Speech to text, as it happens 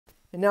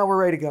And now we're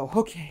ready to go.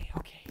 Okay.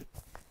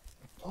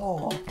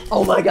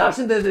 Oh my gosh,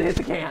 and then it hit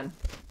the can.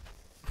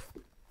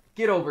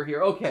 Get over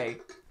here. Okay.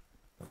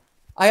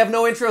 I have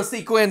no intro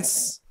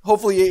sequence.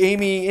 Hopefully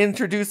Amy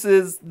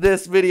introduces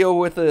this video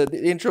with an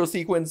intro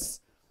sequence,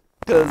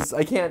 because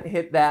I can't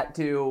hit that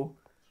too.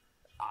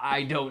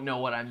 I don't know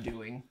what I'm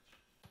doing.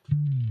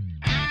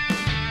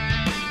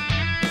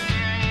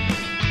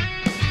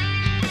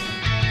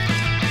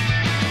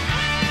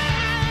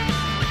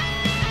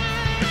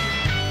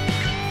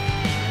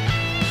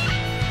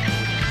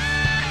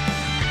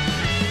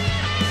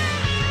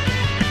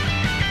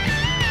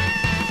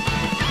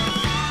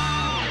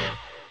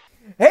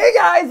 Hey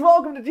guys,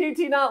 welcome to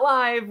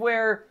GTLive,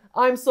 where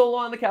I'm solo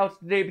on the couch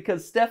today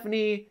because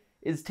Stephanie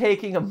is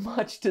taking a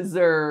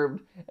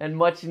much-deserved and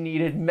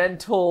much-needed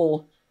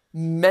mental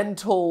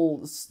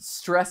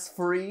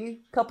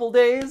stress-free couple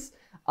days.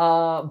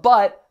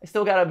 But I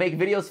still gotta make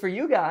videos for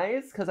you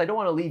guys because I don't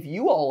want to leave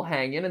you all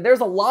hanging. And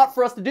there's a lot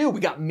for us to do. We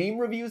got meme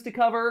reviews to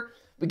cover.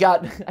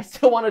 I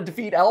still want to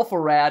defeat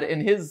Alpharad in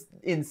his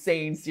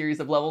insane series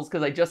of levels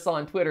because I just saw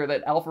on Twitter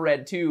that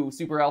Alpharad 2,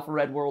 Super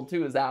Alpharad World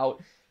 2 is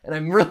out. And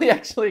I'm really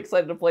actually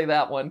excited to play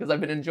that one because I've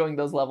been enjoying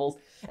those levels.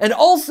 And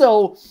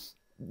also,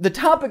 the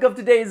topic of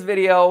today's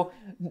video,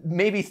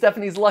 maybe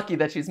Stephanie's lucky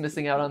that she's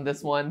missing out on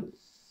this one.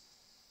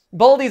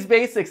 Baldi's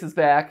Basics is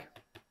back.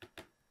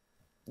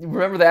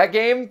 Remember that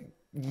game?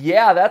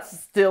 Yeah, that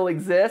still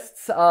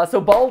exists.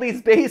 So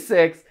Baldi's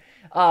Basics,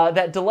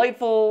 that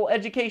delightful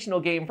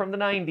educational game from the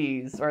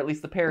 90s, or at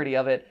least the parody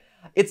of it,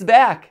 it's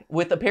back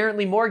with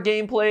apparently more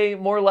gameplay,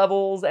 more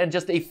levels, and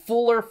just a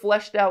fuller,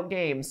 fleshed out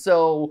game.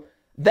 So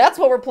that's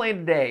what we're playing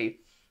today.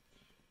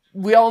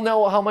 We all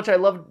know how much I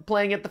loved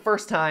playing it the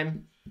first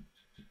time.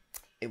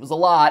 It was a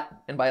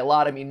lot, and by a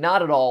lot I mean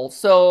not at all.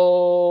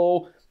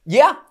 So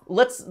yeah,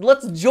 let's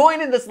join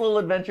in this little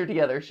adventure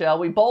together, shall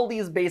we?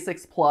 Baldi's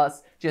Basics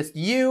Plus, just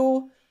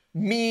you,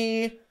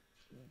 me,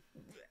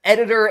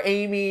 editor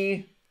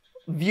Amy,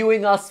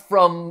 viewing us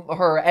from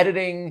her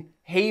editing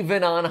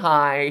haven on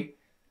high,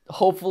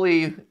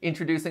 hopefully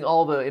introducing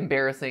all the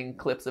embarrassing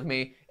clips of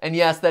me. And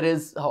yes, that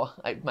is,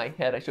 my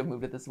head, I should have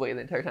moved it this way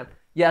the entire time.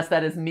 Yes,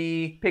 that is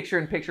me, picture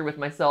in picture with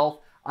myself.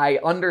 I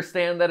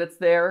understand that it's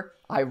there.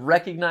 I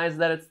recognize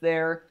that it's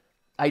there.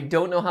 I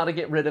don't know how to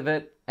get rid of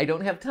it. I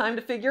don't have time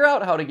to figure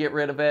out how to get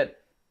rid of it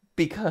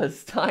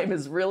because time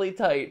is really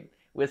tight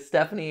with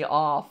Stephanie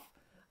off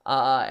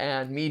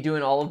and me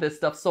doing all of this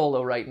stuff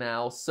solo right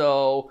now.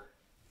 So,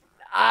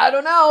 I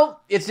don't know.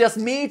 It's just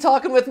me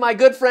talking with my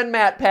good friend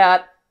Matt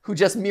Pat, who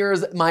just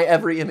mirrors my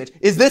every image.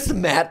 Is this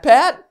Matt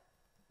Pat?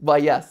 Why,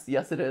 yes,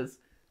 it is.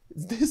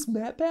 Is this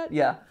Matt Pat?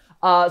 Yeah.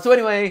 So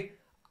anyway,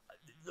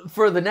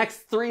 for the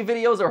next 3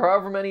 videos or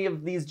however many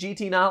of these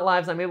GT Not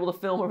Lives I'm able to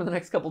film over the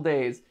next couple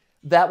days,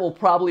 that will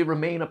probably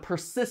remain a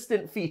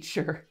persistent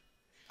feature.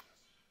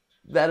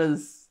 That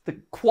is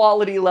the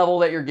quality level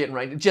that you're getting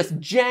right. Just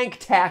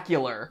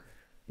janktacular.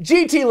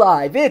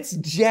 GTLive, it's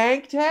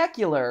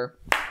janktacular.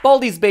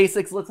 Baldi's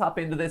Basics, let's hop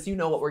into this. You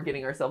know what we're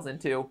getting ourselves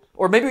into.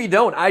 Or maybe you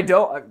don't. I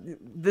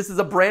don't. This is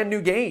a brand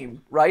new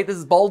game, right? This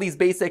is Baldi's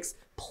Basics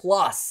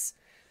Plus.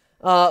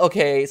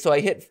 Okay, so I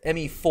hit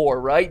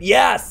ME4, right?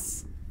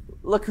 Yes!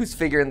 Look who's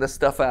figuring this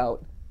stuff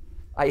out.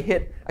 I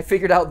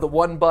figured out the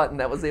one button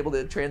that was able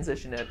to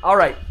transition it. All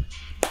right,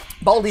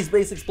 Baldi's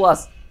Basics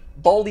Plus.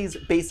 Baldi's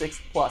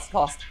Basics Plus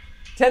cost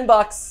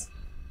 $10.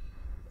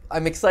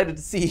 I'm excited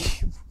to see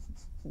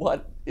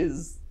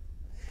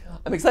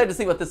I'm excited to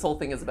see what this whole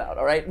thing is about,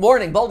 all right?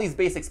 Warning, Baldi's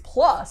Basics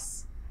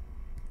Plus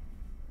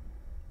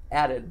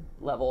added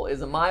level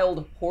is a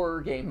mild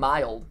horror game.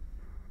 Mild.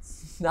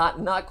 It's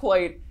not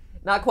quite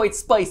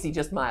spicy,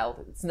 just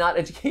mild. It's not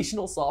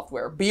educational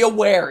software. Be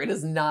aware, it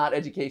is not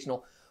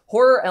educational.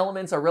 Horror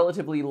elements are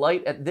relatively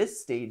light at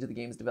this stage of the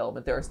game's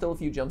development. There are still a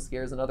few jump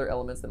scares and other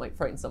elements that might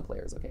frighten some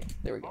players. Okay,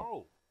 there we go.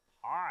 Oh,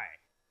 hi.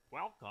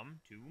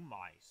 Welcome to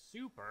my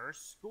super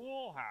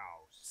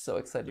schoolhouse. So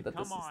excited that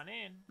this is... Come on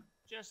in,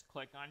 just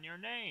click on your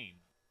name.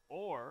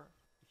 Or,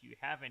 if you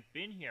haven't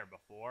been here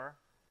before,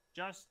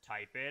 just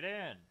type it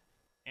in,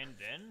 and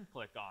then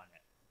click on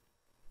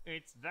it.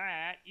 It's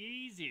that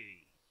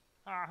easy.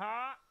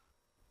 Uh-huh.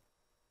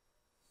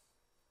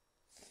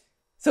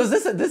 So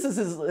this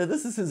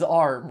is his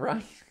arm,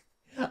 right?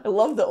 I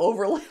love the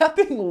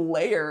overlapping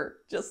layer.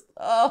 Just,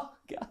 oh,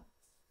 God.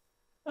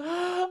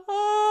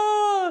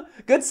 Oh,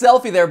 good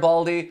selfie there,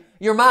 Baldi.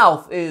 Your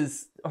mouth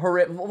is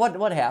horrific.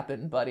 What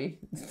happened, buddy?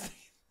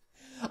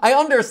 I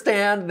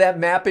understand that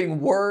mapping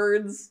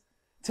words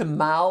to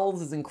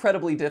mouths is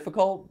incredibly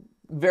difficult,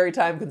 very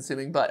time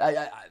consuming, but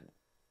I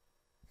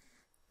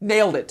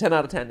nailed it. 10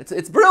 out of 10.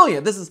 It's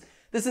brilliant. This is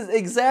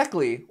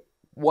exactly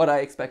what I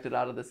expected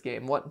out of this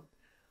game.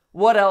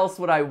 What else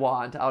would I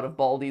want out of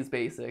Baldi's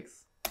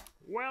Basics?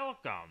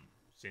 Welcome.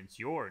 Since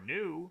you're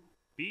new,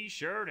 be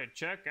sure to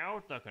check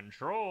out the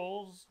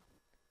controls.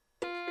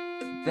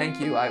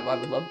 Thank you, I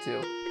would love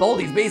to.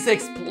 Baldi's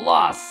Basics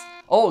Plus!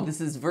 Oh,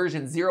 this is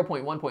version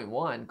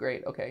 0.1.1.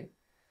 Great, okay.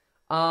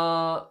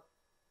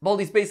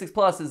 Baldi's Basics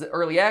Plus is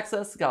early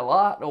access. Got a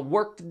lot of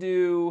work to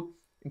do.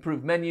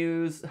 Improve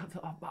menus.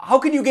 How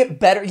can you get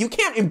better? You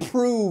can't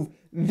improve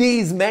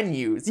these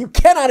menus. You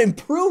cannot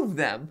improve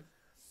them.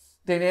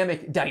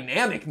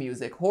 Dynamic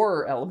music,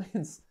 horror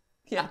elements.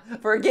 Yeah,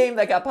 for a game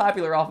that got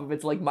popular off of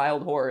its like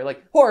mild horror,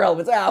 like horror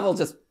elements, we'll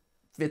just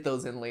fit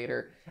those in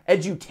later.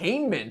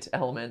 Edutainment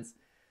elements.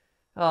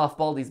 Oh, if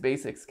Baldi's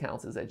Basics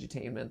counts as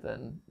edutainment,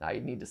 then I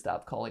need to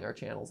stop calling our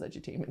channels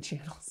edutainment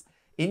channels.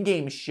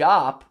 In-game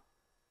shop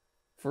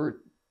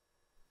for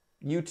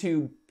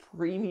YouTube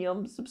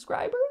Premium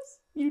subscribers?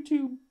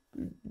 YouTube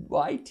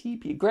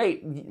YTP.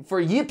 Great. For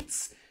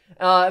yips.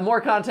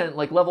 More content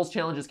like levels,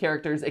 challenges,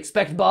 characters.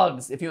 Expect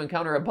bugs if you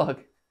encounter a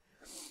bug.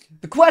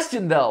 The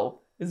question,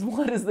 though, is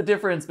what is the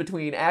difference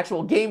between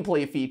actual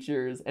gameplay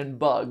features and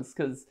bugs?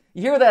 Because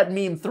you hear that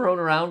meme thrown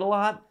around a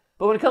lot,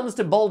 but when it comes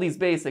to Baldi's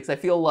Basics, I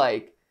feel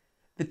like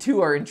the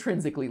two are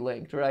intrinsically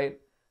linked, right?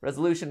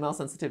 Resolution, mouse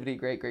sensitivity,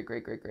 great.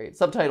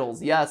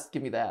 Subtitles, yes,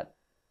 give me that.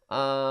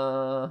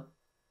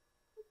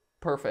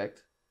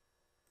 Perfect.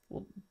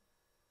 Well,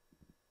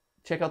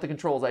 check out the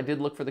controls. I did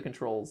look for the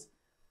controls.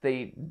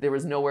 There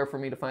was nowhere for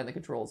me to find the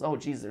controls. Oh,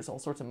 geez, there's all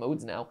sorts of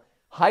modes now.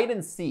 Hide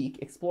and seek,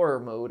 explorer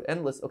mode,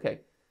 endless. Okay.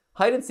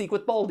 Hide and seek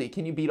with Baldi.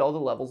 Can you beat all the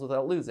levels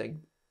without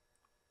losing?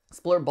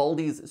 Explore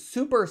Baldi's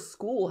super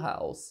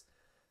schoolhouse.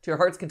 To your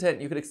heart's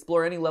content, you could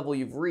explore any level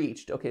you've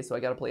reached. Okay, so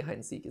I gotta play hide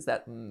and seek. Is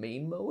that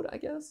main mode, I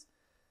guess?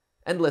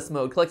 Endless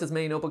mode. Collect as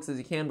many notebooks as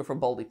you can before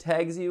Baldi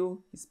tags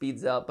you. He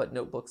speeds up, but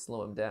notebooks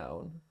slow him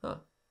down. Huh.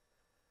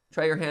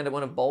 Try your hand at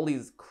one of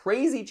Baldi's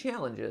crazy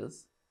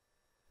challenges.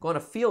 Go on a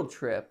field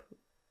trip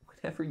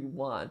whenever you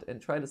want and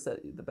try to set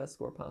the best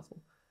score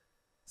possible.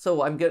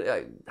 So I'm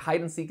good. Hide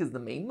and seek is the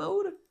main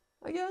mode,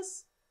 I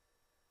guess?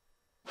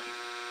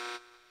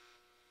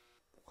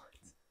 What?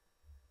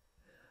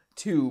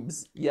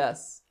 Tubes,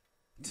 yes.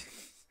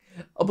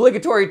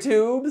 Obligatory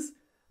tubes.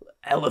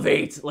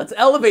 Elevate. Let's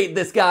elevate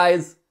this,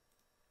 guys.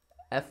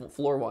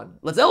 Floor 1.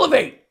 Let's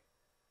elevate.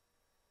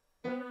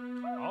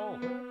 Oh,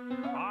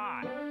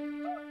 hi.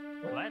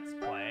 Let's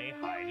play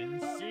hide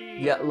and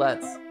seek. Yeah,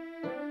 let's.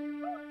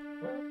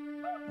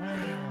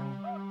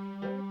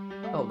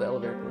 Oh, the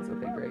elevator closed.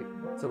 Okay, great.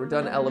 So we're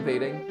done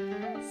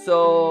elevating.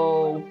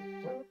 So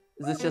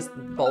is this just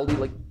Baldi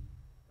like...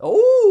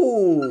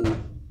 Oh!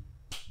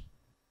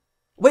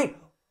 Wait!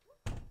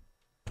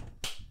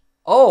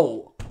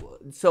 Oh!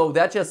 So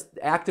that just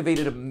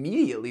activated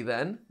immediately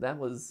then. That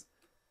was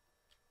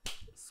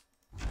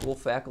school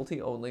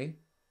faculty only.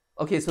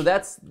 Okay, so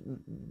that's...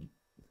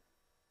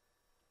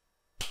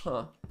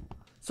 Huh.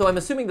 So I'm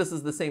assuming this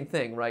is the same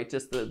thing, right?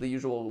 Just the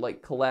usual,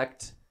 like,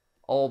 collect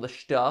all the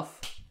stuff.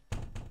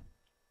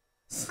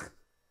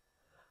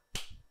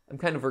 I'm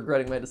kind of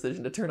regretting my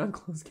decision to turn on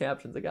closed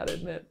captions, I gotta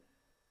admit.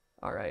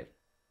 All right.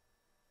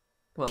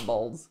 Come on,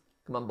 Balds.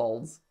 Come on,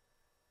 Balds.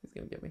 He's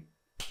gonna get me.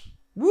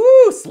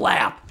 Woo!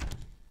 Slap!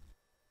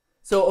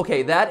 So,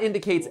 okay, that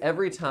indicates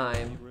every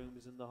time...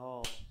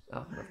 Oh,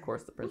 and of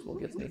course the principal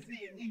gets me.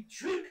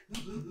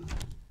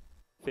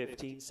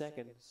 15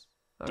 seconds.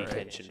 All right.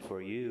 Detention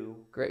for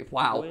you. Great.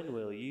 Wow. When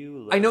will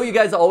you I know you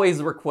guys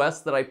always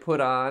request that I put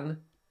on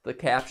the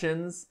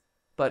captions,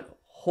 but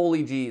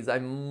holy jeez, I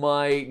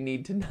might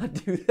need to not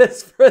do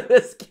this for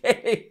this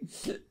game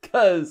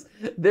because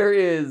there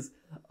is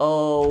a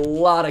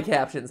lot of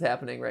captions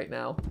happening right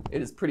now.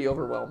 It is pretty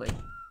overwhelming.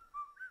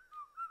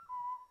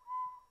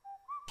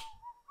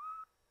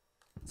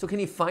 So can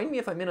you find me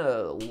if I'm in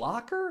a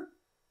locker?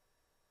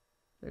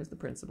 There's the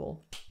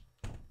principal.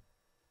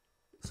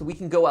 So we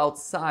can go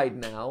outside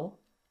now.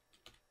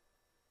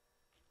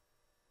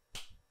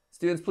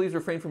 Students, please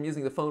refrain from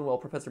using the phone while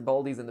Professor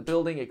Baldi's in the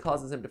building. It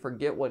causes him to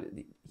forget what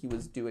he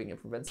was doing and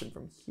prevents him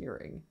from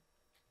hearing.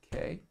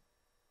 Okay.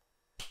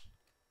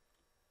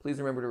 Please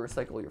remember to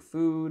recycle your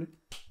food.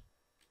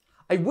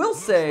 I will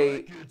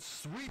say...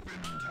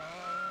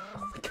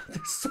 Oh my god,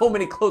 there's so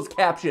many closed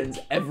captions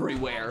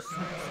everywhere.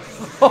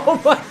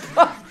 Oh my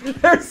god,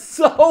 there's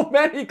so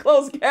many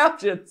closed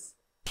captions.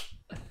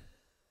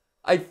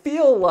 I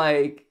feel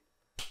like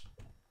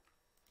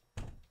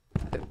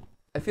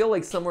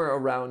somewhere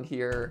around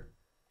here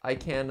I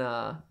can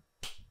I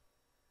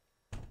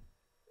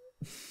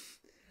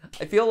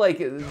feel like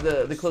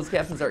the closed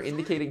captions are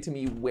indicating to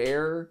me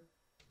where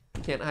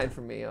you can't hide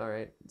from me. All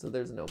right, so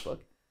there's a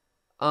notebook.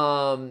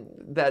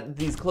 That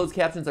these closed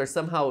captions are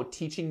somehow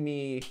teaching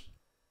me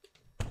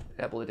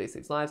Apple a Day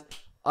Saves Lives,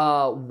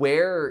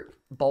 where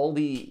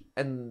Baldi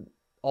and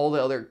all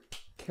the other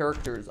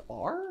characters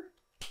are,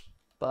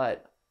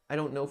 but I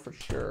don't know for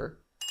sure.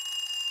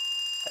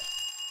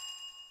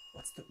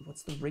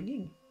 What's the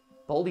ringing?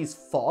 Baldi's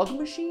fog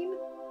machine?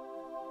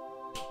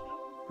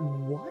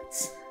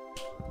 What?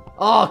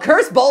 Oh,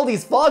 curse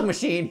Baldi's fog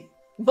machine!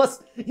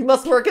 He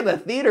must work in the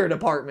theater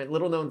department,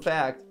 little known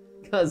fact.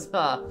 Because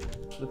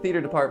the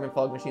theater department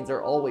fog machines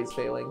are always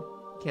failing.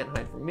 Can't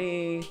hide from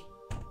me.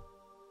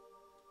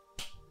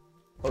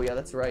 Oh yeah,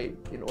 that's right.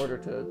 In order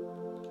to...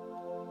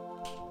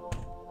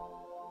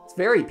 It's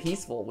very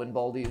peaceful when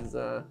Baldi's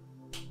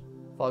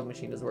fog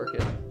machine is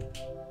working.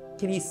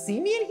 Can he see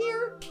me in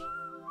here?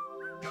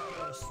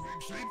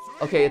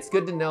 Okay, it's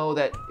good to know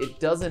that it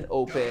doesn't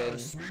open.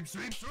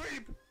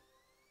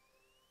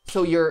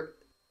 So you're...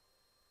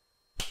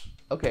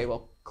 Okay,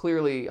 well,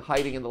 clearly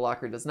hiding in the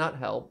locker does not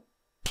help.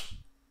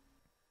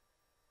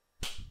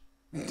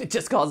 It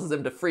just causes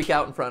him to freak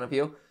out in front of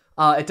you.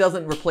 It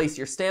doesn't replace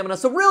your stamina,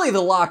 so really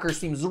the locker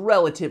seems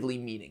relatively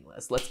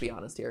meaningless. Let's be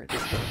honest here.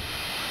 Just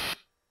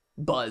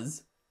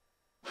buzz.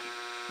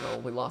 No,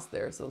 we lost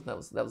there, so that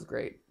was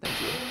great.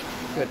 Thank you.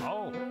 Good.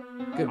 Oh,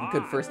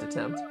 Good first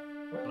attempt.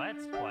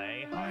 let's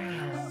play hide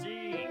and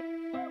seek.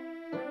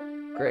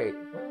 Great.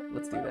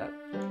 Let's do that.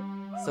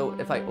 So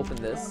if I open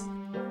this,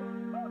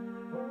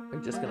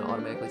 I'm just gonna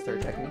automatically start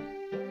attacking me.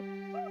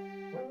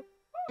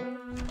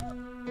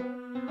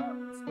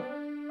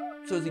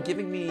 So is it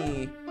giving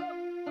me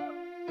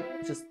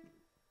just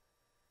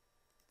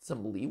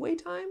some leeway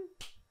time?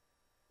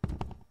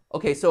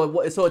 Okay,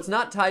 so it's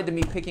not tied to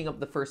me picking up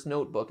the first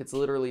notebook. It's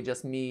literally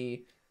just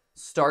me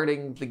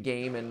starting the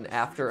game, and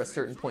after a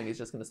certain point, he's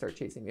just gonna start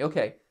chasing me.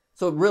 Okay,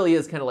 so it really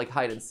is kind of like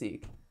hide and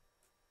seek.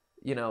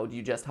 You know,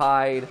 you just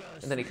hide,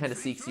 and then he kind of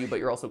seeks you, but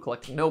you're also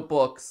collecting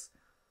notebooks.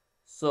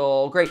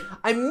 So great.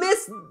 I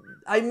miss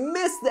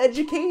the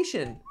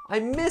education. I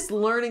miss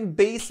learning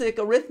basic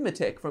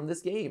arithmetic from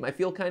this game. I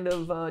feel kind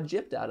of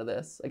gypped out of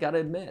this. I gotta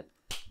admit.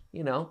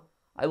 You know,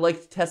 I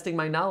liked testing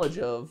my knowledge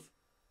of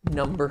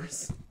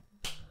numbers.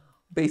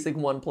 Basic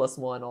 1 +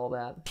 1, all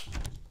that.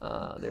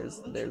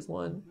 There's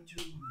one.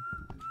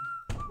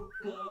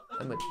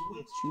 I'm a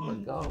chew my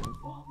gum.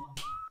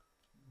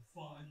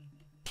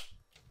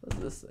 What's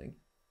this thing?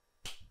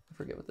 I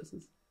forget what this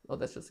is. Oh,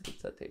 that's just a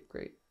cassette tape.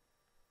 Great.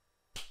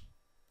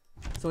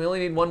 So we only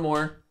need one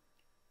more.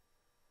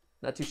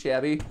 Not too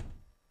shabby.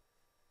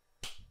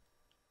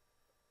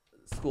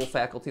 School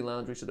faculty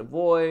lounge we should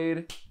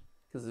avoid,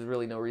 because there's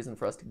really no reason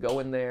for us to go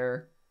in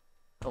there.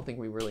 I don't think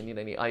we really need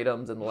any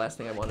items, and the last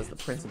thing I want is the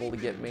principal to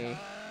get me.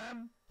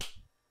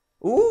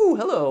 Ooh,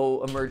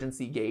 hello,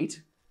 emergency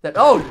gate.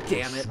 Oh,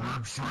 damn it.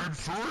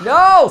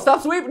 No,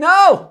 stop sweep,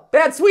 no!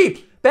 Bad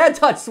sweep, bad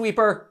touch,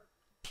 sweeper.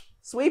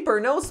 Sweeper,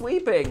 no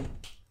sweeping.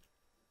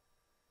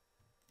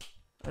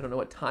 I don't know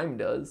what time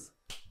does.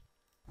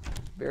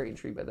 Very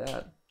intrigued by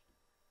that.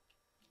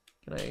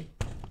 Can I?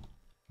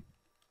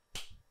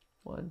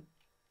 1,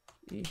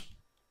 E.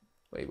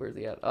 Wait, where's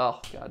he at? Oh,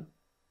 God.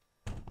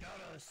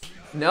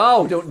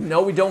 No,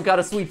 we don't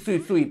gotta sweep.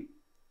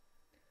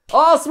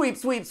 Oh, sweep.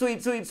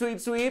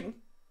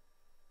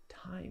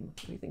 Time. What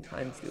do you think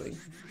time's doing?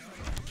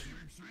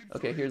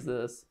 Okay, here's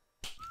this.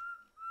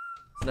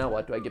 So now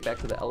what? Do I get back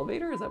to the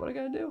elevator? Is that what I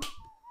gotta do?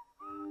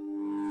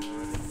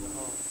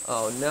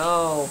 Oh,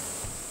 no.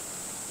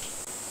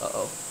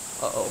 Uh-oh.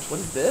 What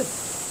is this?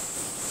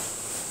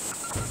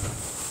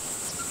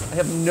 I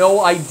have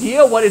no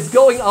idea what is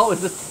going on. Oh,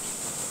 is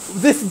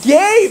this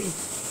game?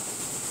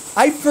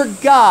 I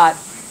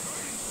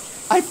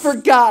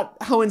forgot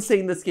how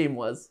insane this game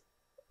was.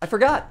 I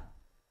forgot.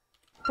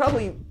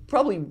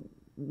 Probably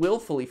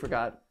willfully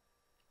forgot.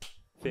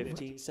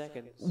 15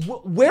 seconds.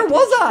 Where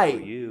was I?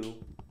 You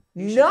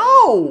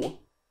No!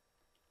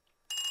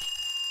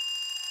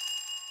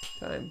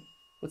 Time.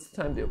 What's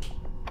the time do?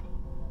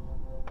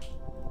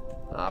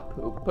 Ah,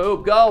 poop.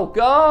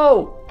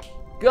 Go!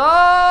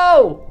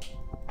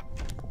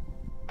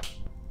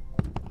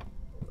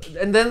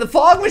 And then the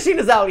fog machine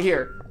is out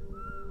here.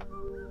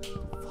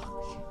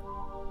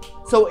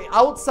 So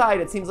outside,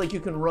 it seems like you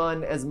can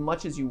run as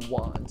much as you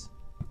want.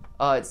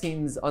 It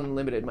seems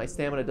unlimited. My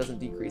stamina doesn't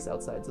decrease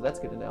outside, so that's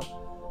good to know.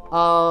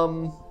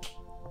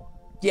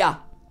 Yeah,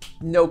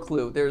 no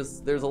clue. There's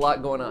a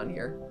lot going on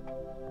here.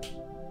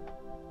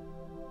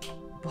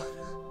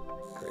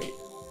 Great.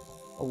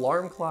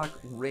 Alarm clock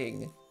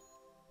ring.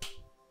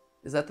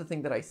 Is that the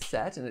thing that I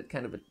set and it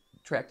kind of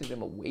attracted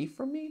him away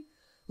from me?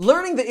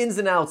 Learning the ins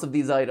and outs of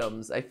these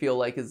items, I feel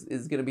like,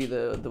 is going to be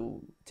the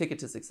ticket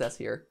to success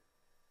here.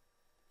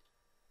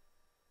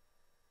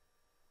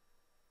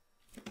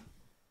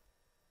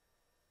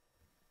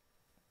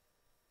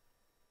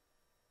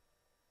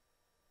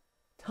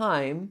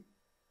 Time.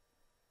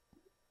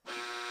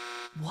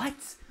 What?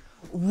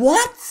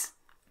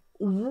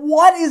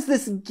 What is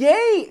this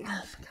game? Oh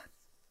my God.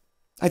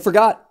 I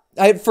forgot.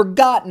 I had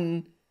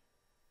forgotten.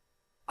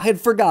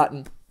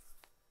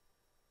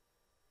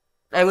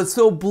 I was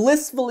so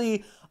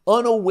blissfully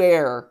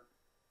unaware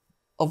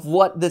of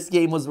what this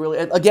game was really.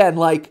 Again,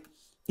 like,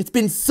 it's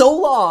been so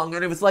long,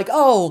 and it was like,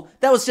 oh,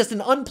 that was just an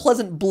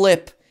unpleasant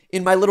blip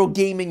in my little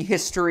gaming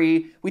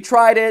history. We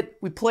tried it,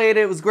 we played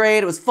it, it was great,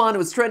 it was fun, it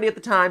was trendy at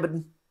the time, but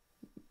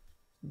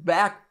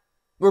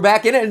we're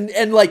back in it,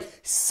 and like,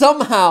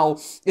 somehow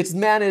it's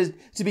managed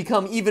to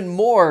become even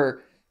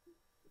more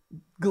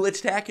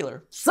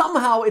glitchtacular.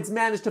 Somehow it's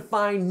managed to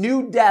find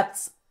new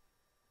depths.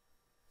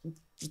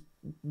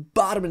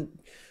 Bottom and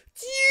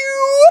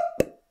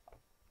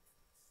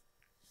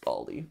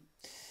Baldi.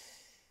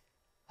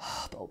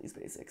 Baldi's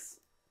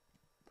basics.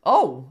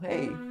 Oh,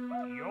 hey.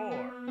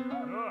 You're good.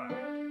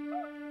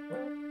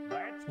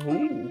 Let's keep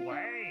Ooh.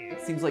 playing.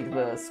 Seems like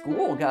the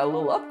school got a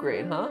little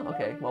upgrade, huh?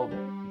 Okay, well,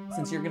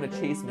 since you're gonna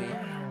chase me,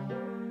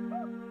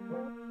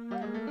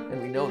 and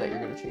we know that you're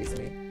gonna chase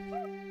me.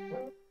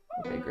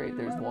 Okay, great,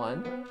 there's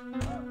one.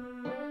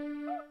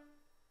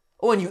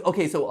 Oh, and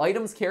okay, so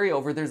items carry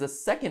over. There's a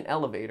second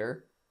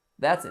elevator.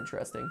 That's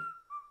interesting.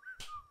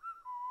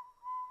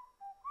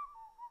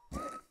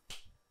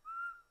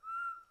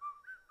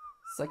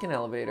 Second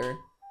elevator.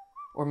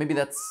 Or maybe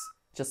that's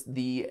just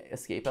the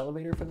escape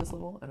elevator for this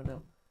level? I don't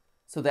know.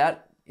 So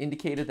that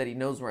indicated that he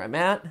knows where I'm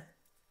at.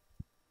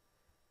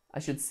 I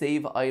should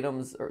save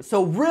items.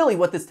 So really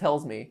what this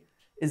tells me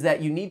is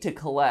that you need to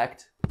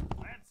collect...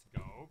 Let's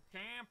go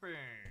camping.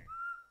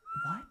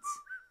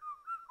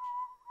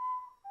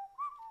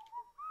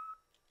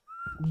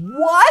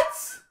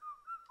 What?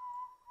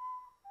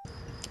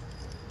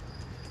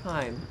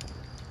 Time.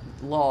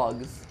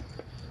 Logs.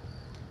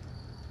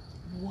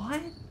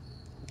 What?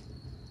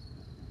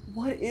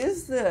 What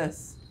is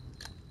this?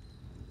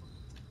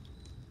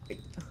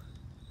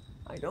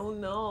 I don't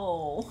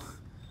know.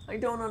 I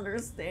don't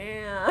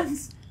understand.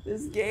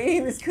 This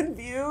game is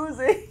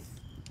confusing.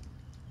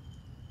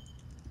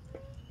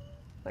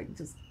 Like,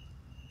 just...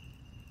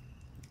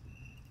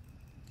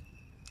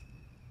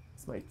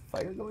 Is my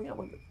fire going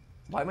out?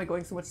 Why am I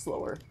going so much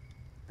slower?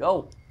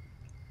 Go.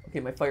 Okay,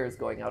 my fire is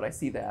going out. I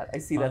see that. I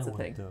see that's a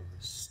thing.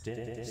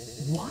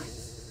 What?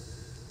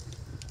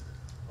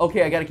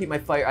 Okay, I gotta keep my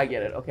fire. I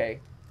get it. Okay.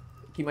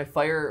 Keep my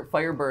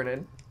fire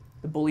burning.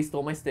 The bully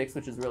stole my sticks,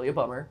 which is really a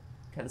bummer.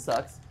 Kind of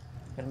sucks.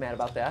 Kind of mad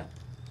about that.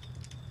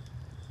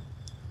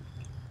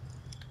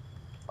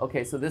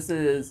 Okay, so this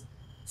is...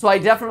 So I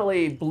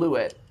definitely blew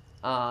it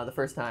the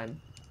first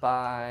time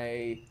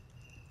by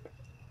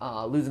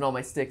losing all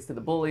my sticks to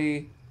the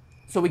bully.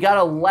 So we got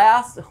a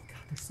last... Oh god,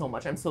 there's so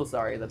much. I'm so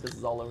sorry that this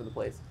is all over the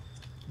place.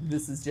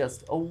 This is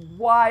just a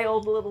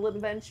wild little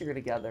adventure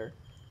together.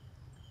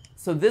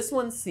 So this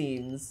one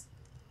seems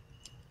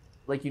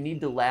like you need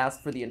to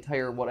last for the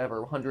entire,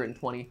 whatever,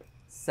 120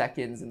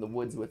 seconds in the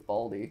woods with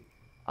Baldi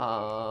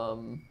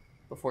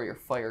before your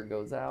fire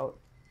goes out.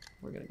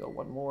 We're going to go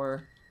one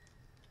more.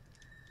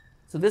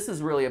 So this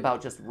is really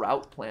about just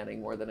route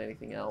planning more than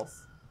anything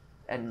else.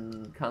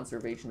 And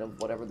conservation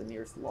of whatever the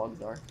nearest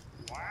logs are.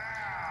 Wow.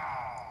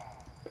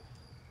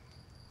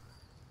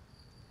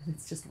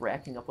 It's just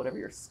racking up whatever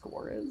your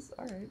score is.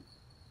 All right.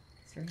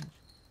 Strange.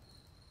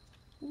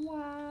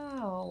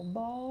 Wow,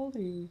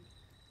 Baldi.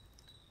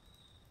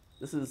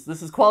 This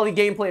is quality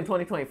gameplay in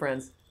 2020,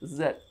 friends. This is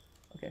it.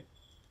 Okay.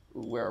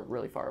 Ooh, we're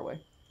really far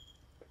away.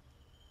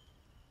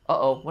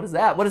 Uh-oh, what is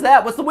that? What is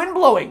that? What's the wind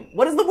blowing?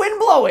 What is the wind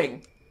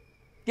blowing?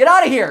 Get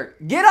out of here!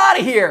 Get out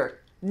of here!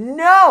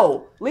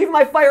 No! Leave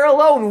my fire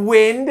alone,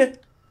 wind!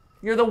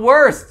 You're the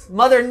worst,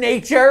 Mother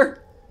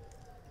Nature!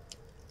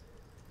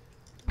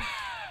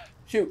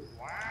 Shoot.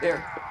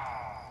 There.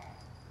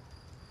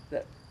 Did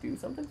that do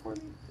something for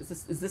me?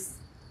 Is this...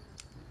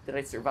 Did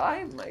I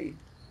survive?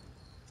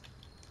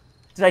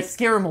 Did I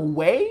scare him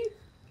away?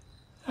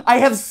 I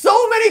have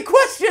so many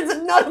questions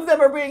and none of them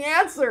are being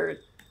answered!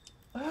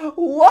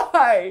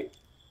 Why?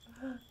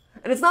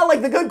 And it's not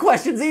like the good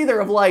questions either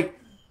of like,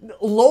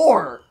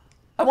 lore.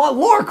 I want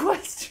lore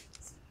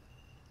questions.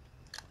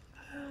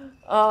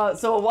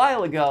 So a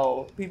while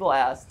ago, people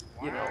asked,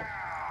 you know,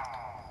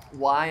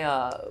 why,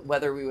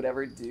 whether we would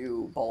ever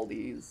do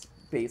Baldi's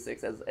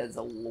Basics as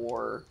a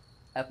lore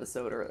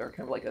episode or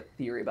kind of like a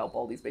theory about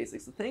Baldi's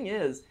Basics. The thing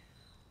is,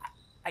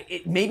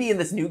 maybe in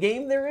this new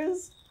game there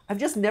is. I've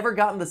just never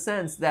gotten the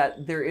sense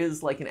that there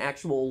is like an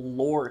actual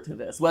lore to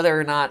this, whether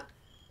or not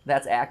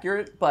that's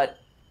accurate, but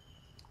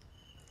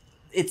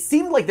it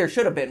seemed like there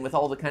should have been with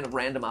all the kind of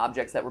random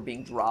objects that were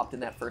being dropped in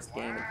that first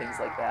game and things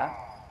like that.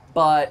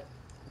 But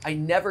I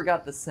never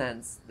got the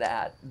sense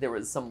that there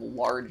was some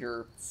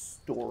larger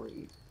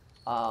story,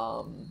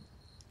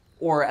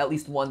 or at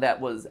least one that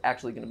was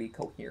actually going to be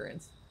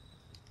coherent.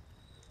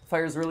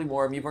 Fire's really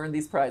warm. You've earned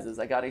these prizes.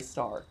 I got a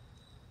star.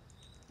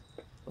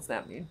 What's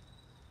that mean?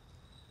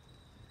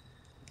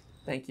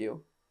 Thank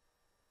you.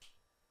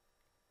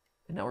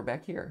 And now we're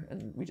back here,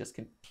 and we just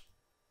can...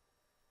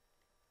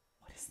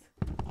 What is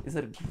that? Is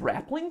it a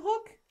grappling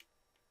hook?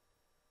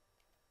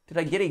 Did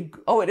I get a...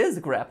 Oh, it is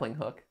a grappling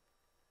hook.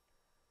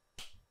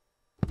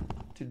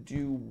 To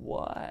do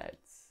what?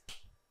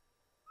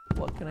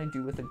 What can I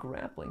do with a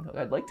grappling hook?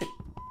 I'd like to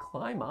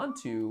climb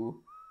onto...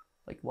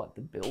 Like, what,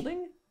 the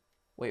building?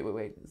 Wait.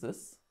 Is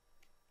this...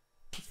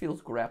 This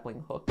feels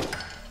grappling hook.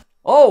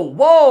 Oh,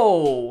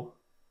 whoa!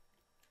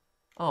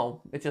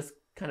 Oh, it just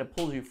kind of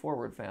pulls you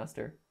forward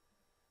faster.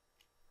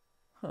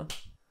 Huh.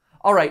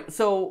 All right,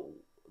 so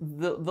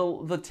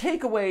the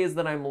takeaways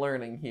that I'm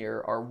learning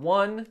here are,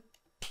 one,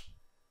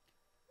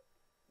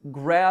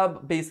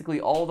 grab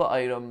basically all the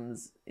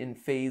items in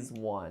phase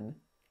 1,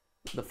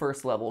 the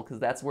first level, because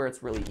that's where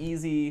it's really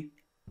easy.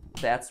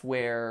 That's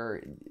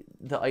where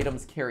the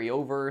items carry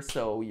over,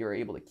 so you're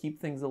able to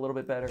keep things a little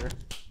bit better.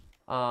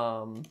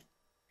 So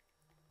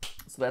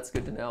that's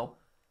good to know.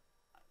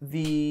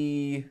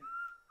 Is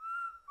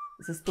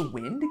this the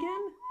wind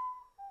again?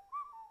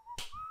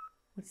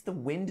 What's the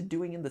wind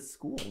doing in the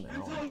school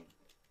now?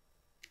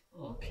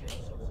 Okay.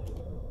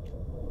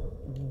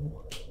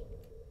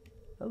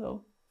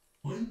 Hello.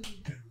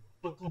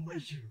 Buckle my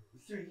shoes.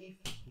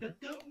 sweep.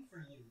 Got going for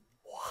you.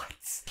 What?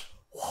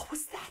 What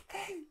was that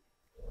thing?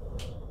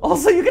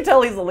 Also, you can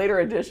tell he's a later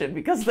addition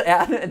because the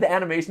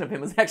animation of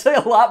him is actually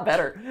a lot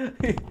better.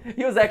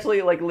 He was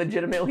actually like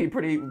legitimately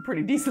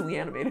pretty decently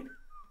animated. I'm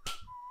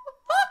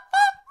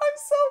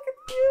so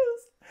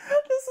confused.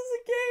 This is a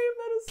game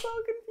that is so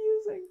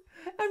confusing.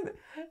 I'm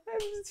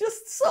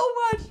just so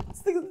much.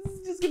 This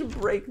is just gonna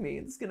break me.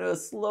 It's gonna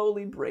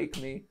slowly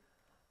break me.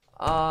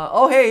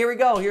 Oh hey, here we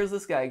go. Here's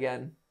this guy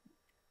again.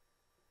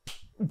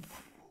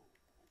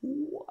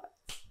 What?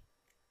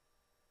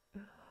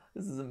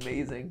 This is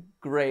amazing.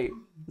 Great.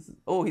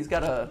 Oh, he's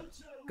got a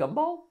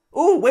gumball?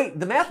 Oh, wait,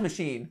 the math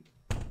machine.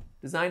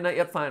 Design not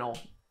yet final.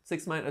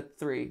 6 minus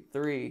 3.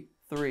 3.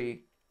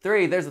 3.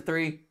 3. There's a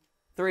 3.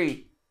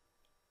 3.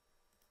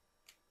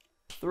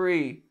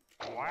 3.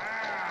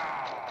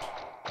 Wow.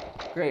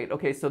 Great.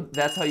 Okay, so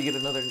that's how you get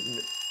another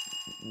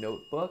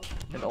notebook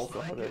and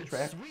also how to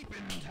track.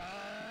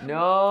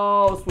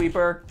 No,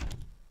 sweeper.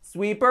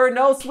 Sweeper,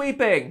 no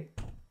sweeping.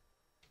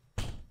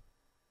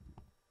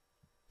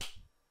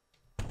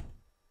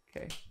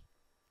 Okay.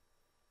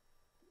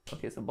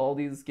 Okay, so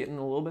Baldi's getting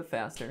a little bit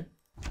faster.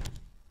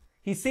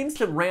 He seems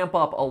to ramp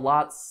up a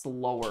lot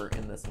slower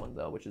in this one,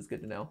 though, which is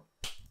good to know.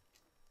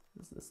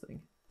 What is this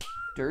thing?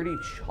 Dirty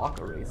chalk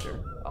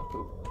eraser. Oh,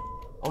 poop.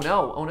 Oh,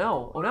 no. Oh,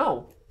 no. Oh,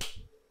 no.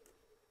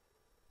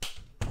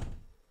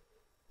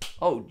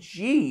 Oh,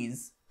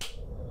 jeez.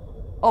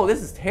 Oh,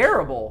 this is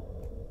terrible.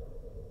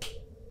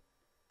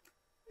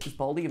 Is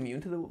Baldi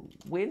immune to the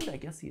wind? I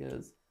guess he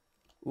is.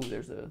 Ooh,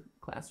 there's a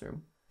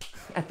classroom.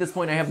 At this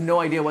point, I have no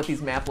idea what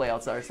these map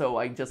layouts are, so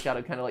I just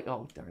gotta kind of like,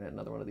 oh, darn it,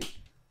 another one of these.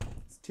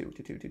 It's 2,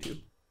 2, 2, 2, 2.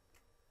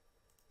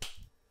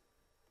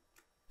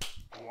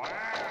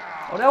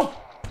 Wow. Oh, no.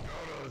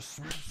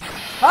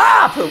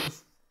 Ah, poop.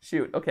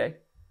 Shoot, okay.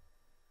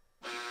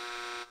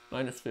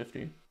 Minus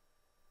 50.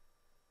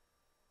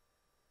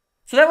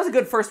 So that was a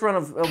good first run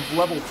of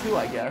level 2,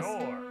 I guess.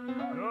 Sure. Good.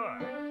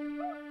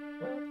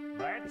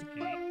 Let's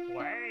keep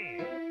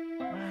playing.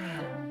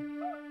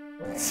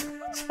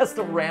 Just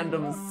a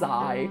random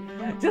sigh.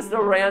 Just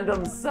a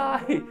random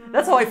sigh.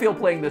 That's how I feel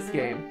playing this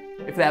game.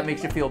 If that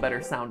makes you feel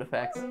better, sound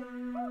effects.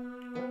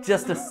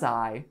 Just a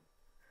sigh.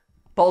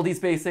 Baldi's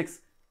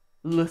basics.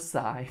 Le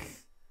sigh.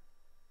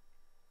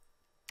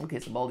 Okay,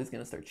 so Baldi's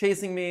gonna start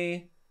chasing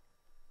me.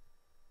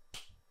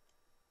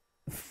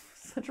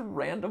 Such a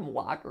random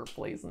locker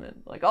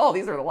placement. Like, oh,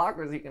 these are the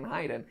lockers you can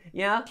hide in.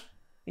 Yeah?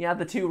 Yeah,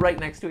 the two right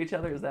next to each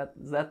other. Is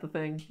that the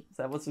thing? Is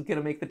that what's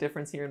gonna make the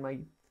difference here in my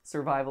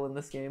survival in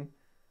this game?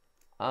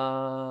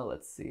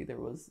 Let's see.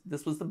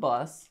 This was the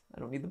bus.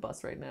 I don't need the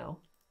bus right now.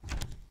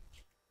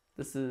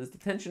 This is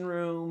detention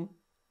room.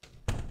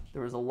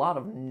 There was a lot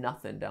of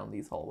nothing down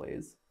these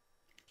hallways.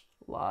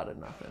 A lot of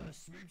nothing.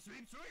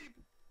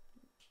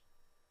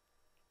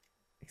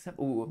 Except,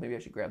 ooh, maybe I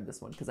should grab this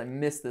one because I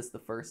missed this the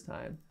first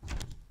time.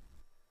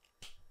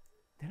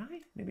 Did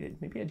I? Maybe I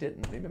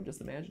didn't. Maybe I'm just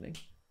imagining.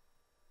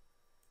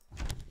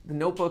 The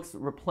notebooks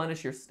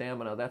replenish your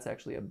stamina. That's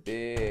actually a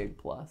big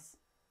plus.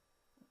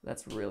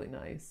 That's really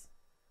nice.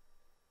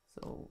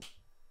 So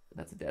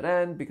that's a dead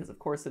end because of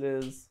course it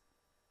is.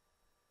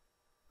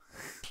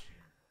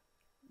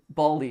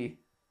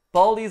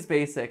 Baldi's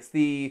basics.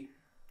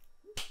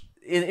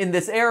 In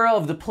this era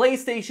of the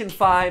PlayStation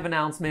 5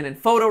 announcement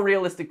and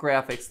photorealistic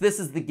graphics, this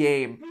is the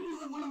game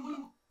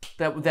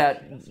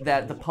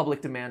that the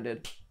public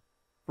demanded.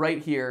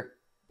 Right here.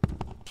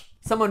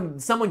 Someone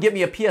get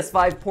me a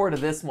PS5 port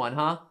of this one,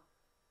 huh?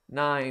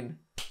 9.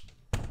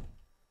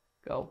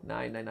 Go.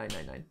 9, 9, 9,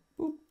 9, 9.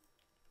 Boop.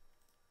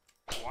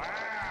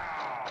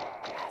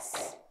 Wow.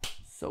 Yes.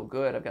 So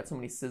good. I've got so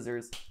many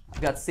scissors.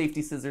 I've got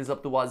safety scissors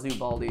up the wazoo,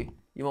 Baldi.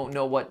 You won't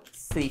know what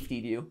safety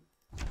you.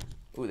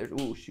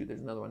 Ooh, shoot,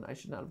 there's another one. I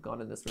should not have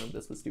gone in this room.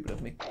 This was stupid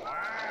of me.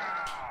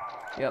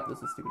 Yep, this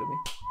was stupid of me.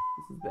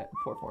 This is bad.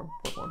 Poor form.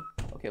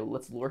 Okay, well,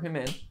 let's lure him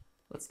in.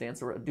 Let's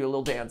dance around, do a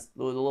little dance.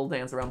 Do a little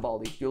dance around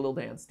Baldi. Do a little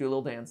dance. Do a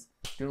little dance.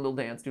 Do a little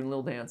dance. Do a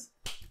little dance.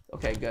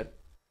 Okay, good.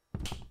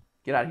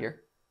 Get out of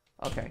here.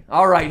 Okay.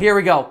 All right, here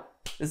we go.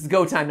 This is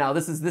go time now.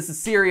 This is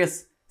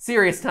serious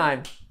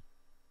time.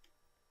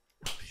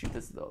 Oh, shoot,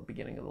 this is the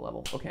beginning of the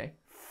level. Okay.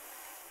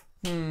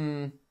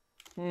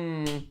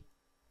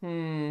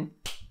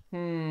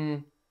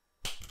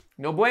 No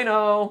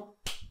bueno.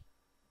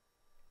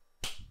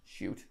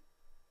 Shoot.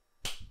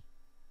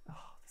 Oh,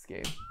 this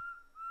game.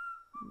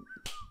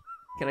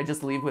 Can I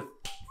just leave with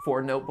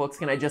 4 notebooks?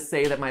 Can I just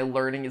say that my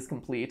learning is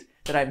complete?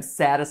 That I'm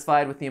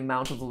satisfied with the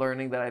amount of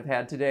learning that I've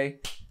had today?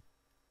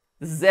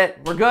 This is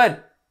it. We're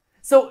good.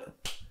 So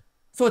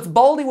it's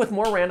Baldi with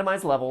more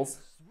randomized levels,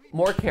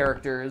 more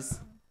characters,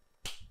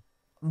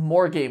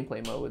 more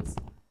gameplay modes.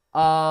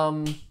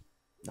 Oh,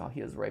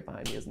 he is right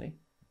behind me, isn't he?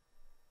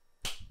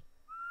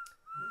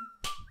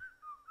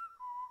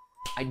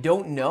 I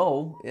don't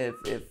know if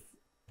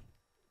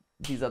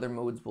these other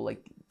modes will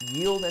like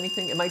yield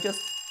anything. Am I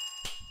just...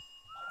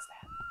 What was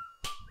that?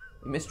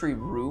 A mystery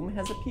room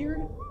has appeared?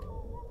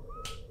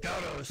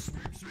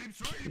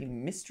 A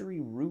mystery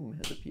room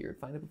has appeared.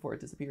 Find it before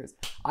it disappears.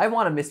 I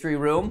want a mystery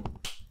room.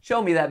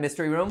 Show me that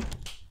mystery room.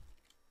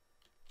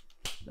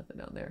 Nothing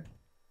down there.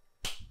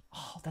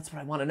 Oh, that's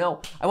what I want to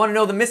know. I want to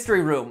know the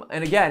mystery room.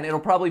 And again, it'll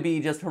probably be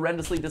just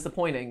horrendously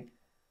disappointing.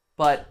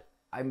 But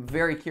I'm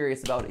very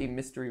curious about a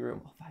mystery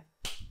room. Oh, fine.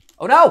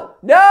 Oh no!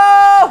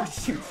 No!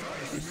 Shoot.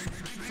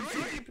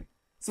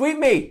 Sweep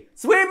me!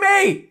 Sweep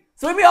me!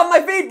 Sweep me off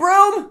my feet,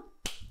 broom!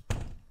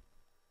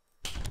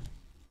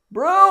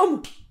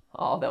 Broom!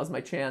 Oh, that was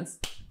my chance.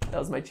 That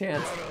was my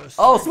chance.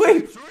 Oh,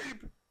 sweep!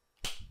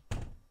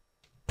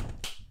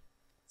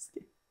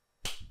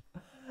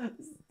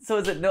 So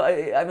is it no?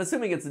 I'm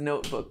assuming it's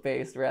notebook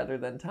based rather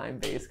than time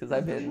based because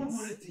I've been.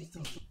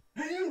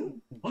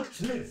 What's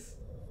this?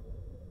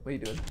 What are you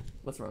doing?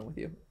 What's wrong with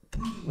you?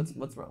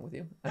 What's wrong with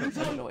you? I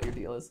don't know what your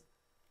deal is.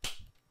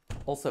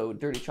 Also,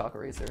 dirty chalk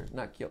eraser.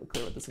 Not clear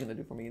what this is gonna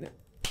do for me either.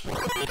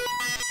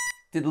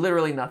 Did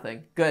literally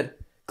nothing. Good.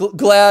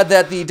 Glad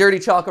that the dirty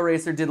chalk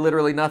eraser did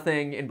literally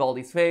nothing in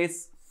Baldi's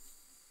face.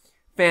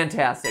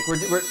 Fantastic.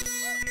 We're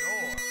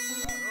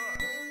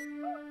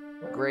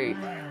great.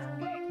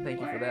 Thank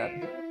you for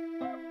that.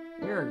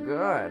 You're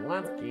good.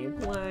 Let's keep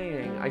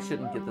playing. I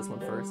shouldn't get this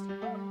one first.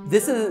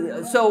 This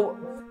is so.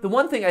 The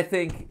one thing I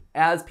think,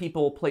 as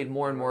people played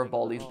more and more of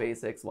Baldi's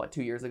Basics, what,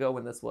 2 years ago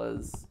when this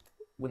was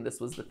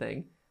the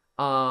thing.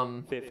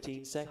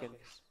 15 seconds.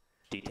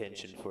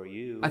 Detention for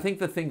you. I think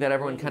the thing that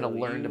everyone kind of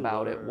learned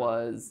about it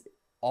was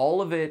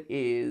all of it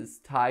is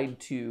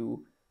tied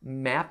to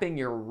mapping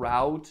your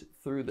route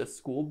through the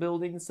school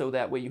building so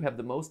that way you have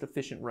the most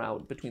efficient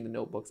route between the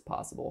notebooks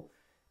possible.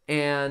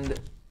 And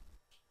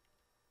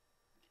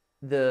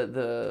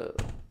the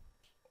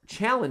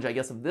challenge, I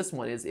guess, of this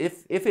one is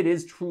if it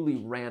is truly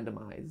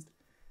randomized,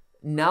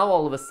 now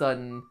all of a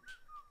sudden,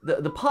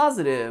 the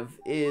positive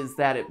is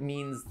that it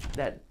means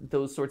that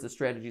those sorts of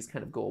strategies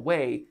kind of go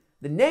away.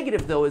 The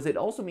negative, though, is it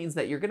also means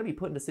that you're going to be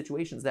put into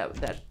situations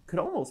that could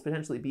almost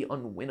potentially be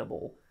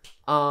unwinnable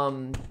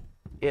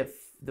if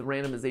the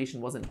randomization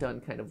wasn't done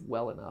kind of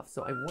well enough.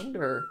 So I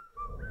wonder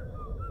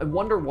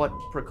what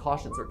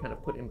precautions are kind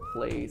of put in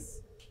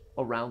place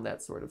around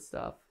that sort of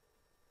stuff.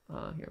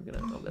 Here, I'm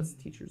gonna. Oh, that's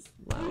teacher's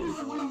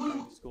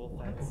lounge. School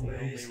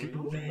faculty Skip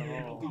only away,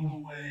 room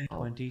in the hall.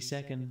 20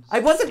 seconds. I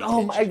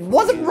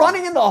wasn't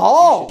running in the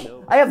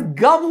hall. I have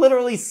gum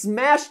literally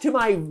smashed to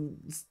my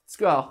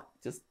skull.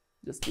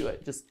 Just do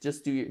it.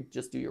 Just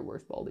do your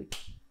worst, Baldi.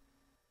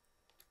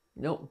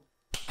 Nope.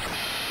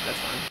 That's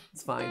fine.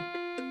 It's fine.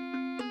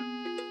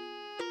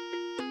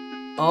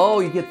 Oh,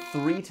 you get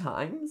 3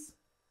 times?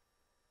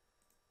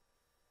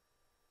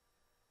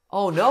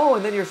 Oh no,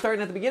 and then you're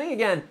starting at the beginning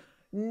again.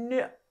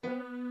 No.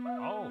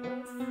 Oh,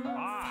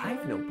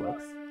 5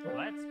 notebooks.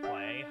 Let's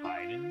play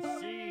hide and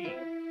seek.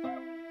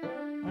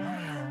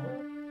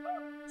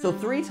 So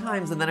 3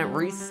 times and then it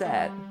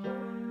reset.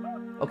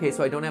 Okay,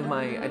 so I don't have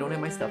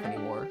my stuff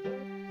anymore.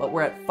 But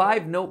we're at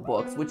 5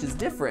 notebooks, which is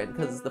different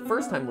because the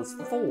first time was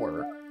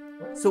 4.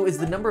 So is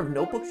the number of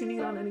notebooks you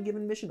need on any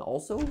given mission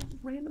also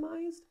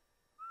randomized?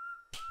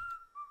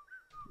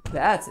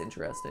 That's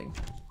interesting.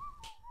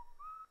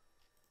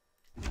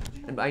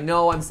 And I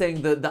know I'm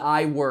saying the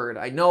I word.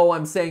 I know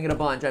I'm saying it a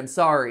bunch. I'm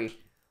sorry.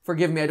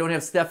 Forgive me. I don't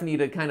have Stephanie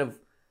to kind of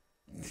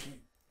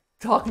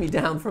talk me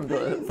down from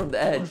the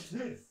edge.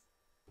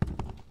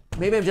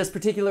 Maybe I'm just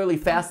particularly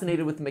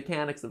fascinated with the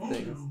mechanics of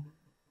things.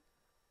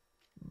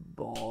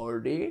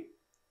 Baldi.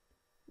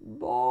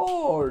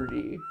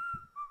 Baldi.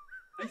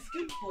 I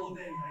skipped all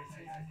day.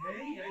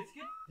 I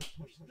skipped.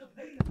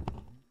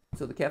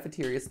 So the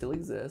cafeteria still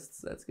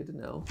exists. That's good to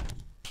know.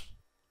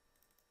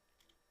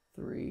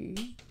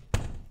 3.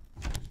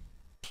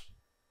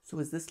 So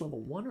is this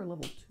level 1 or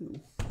level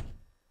 2?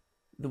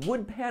 The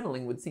wood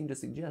paneling would seem to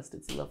suggest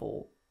it's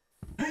level...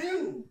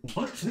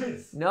 What's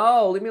this?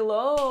 No, leave me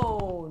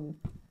alone.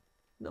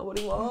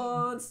 Nobody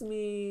wants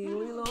me.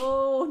 Leave me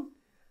alone.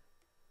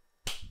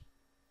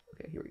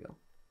 Okay, here we go.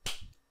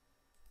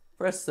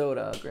 Fresh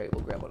soda. Great,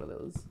 we'll grab one of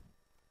those.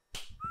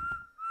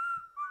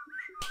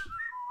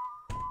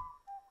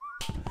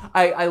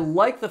 I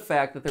like the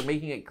fact that they're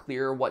making it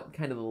clear what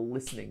kind of the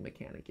listening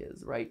mechanic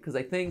is, right? Because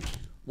I think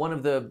one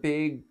of the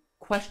big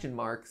question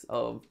marks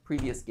of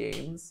previous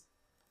games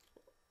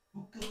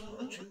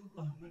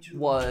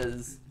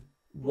was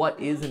what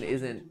is and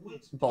isn't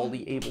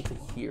Baldi able to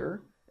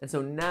hear. And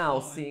so now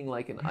seeing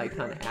like an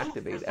icon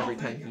activate every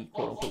time he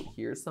quote unquote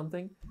hears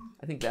something,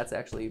 I think that's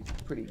actually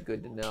pretty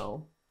good to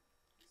know.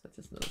 Is that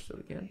just another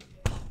soda can?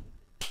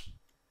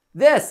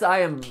 This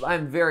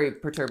I'm very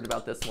perturbed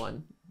about this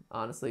one.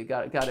 Honestly,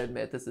 gotta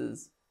admit, this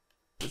is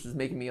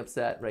making me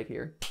upset right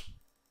here.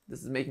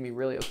 This is making me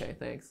really okay.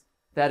 Thanks.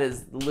 That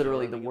is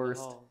literally the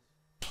worst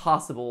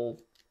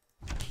possible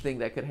thing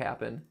that could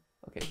happen.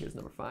 Okay, here's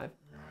number 5.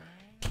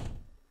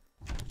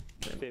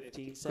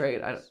 15 seconds.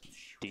 Great.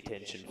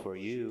 Detention for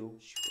you.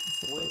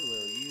 When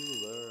will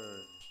you learn?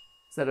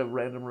 Is that a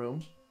random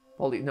room?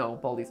 Baldi? No,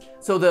 Baldi's.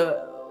 So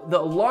the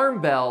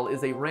alarm bell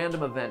is a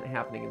random event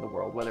happening in the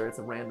world, whether it's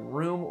a random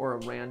room or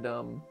a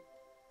random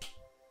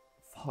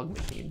fog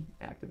machine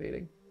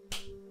activating.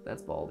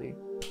 That's Baldi.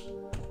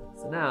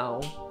 So now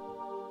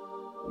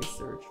we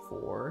search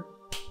for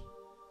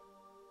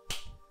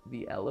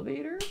the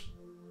elevator?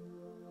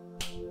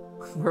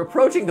 We're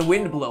approaching the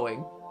wind blowing.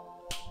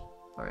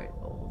 All right,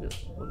 well,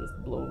 we'll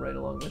just blow right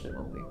along with it,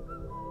 won't we?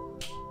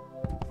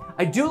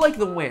 I do like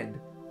the wind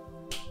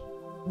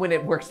when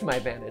it works to my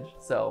advantage,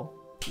 so,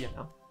 you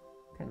know,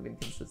 kind of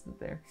inconsistent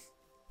there.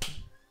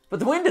 But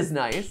the wind is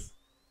nice.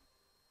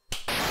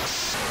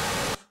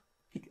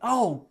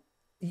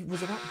 He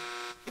was around.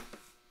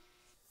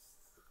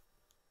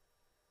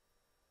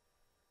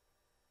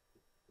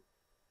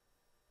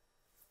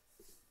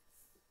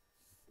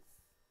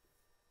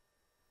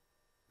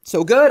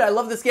 So good. I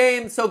love this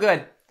game. So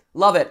good.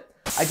 Love it.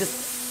 I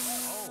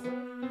just... Oh,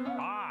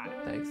 hi.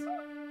 Thanks.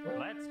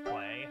 Let's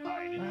play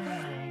hide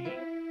and seek.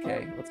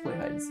 Okay, let's play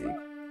hide and seek.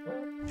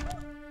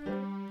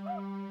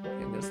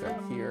 Okay, I'm gonna start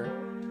here.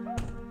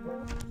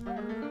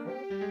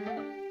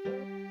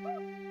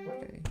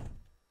 Okay.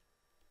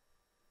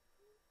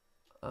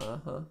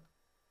 Uh-huh.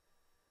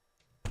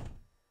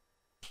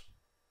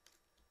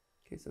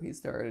 Okay, so he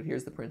started.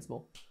 Here's the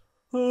principal.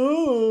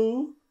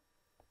 Oh.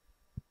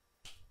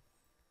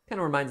 Kind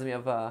of reminds me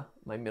of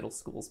my middle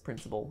school's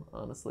principal,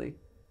 honestly.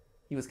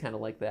 He was kind of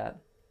like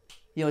that.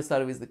 He always thought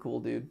he was the cool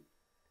dude.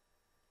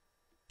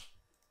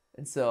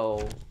 And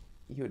so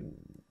he would...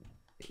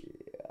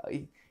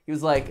 He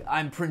was like,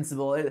 I'm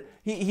principal.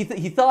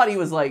 He thought he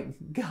was like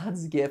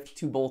God's gift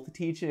to both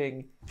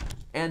teaching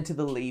and to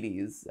the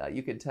ladies.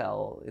 You could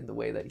tell in the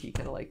way that he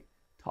kind of like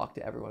talked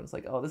to everyone. It's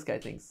like, oh, this guy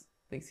thinks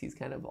he's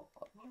kind of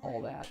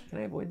all that. Can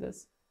I avoid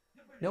this?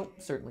 Nope,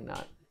 certainly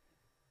not.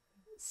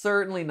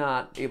 Certainly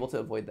not able to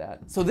avoid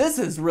that. So this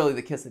is really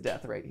the kiss of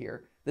death right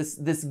here.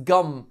 This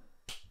gum,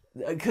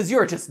 because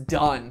you're just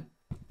done.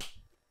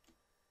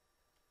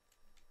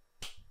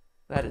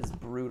 That is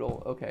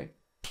brutal. Okay.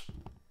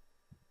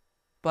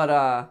 But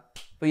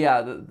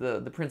yeah,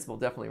 the principal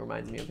definitely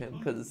reminds me of him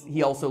because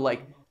he also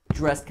like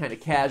dressed kind of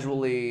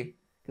casually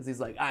because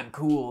he's like, I'm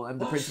cool. I'm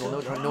the principal.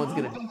 No one's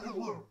gonna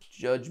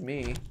judge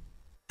me.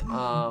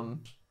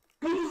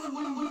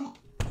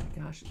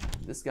 Gosh,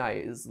 this guy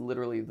is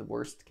literally the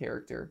worst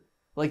character.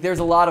 Like, there's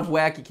a lot of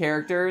wacky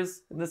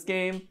characters in this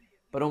game,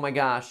 but oh my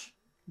gosh,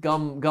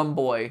 Gum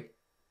Boy,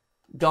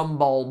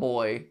 Gumball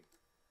Boy,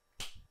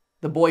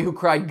 the boy who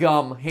cried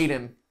gum, hate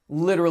him.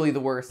 Literally the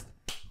worst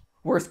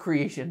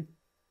creation.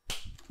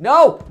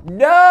 No!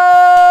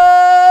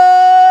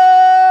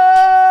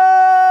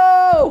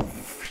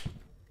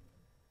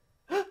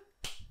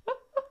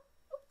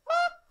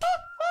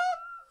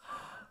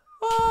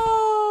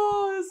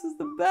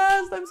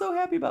 I'm so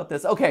happy about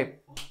this. Okay.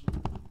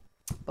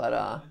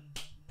 But,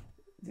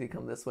 did he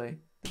come this way?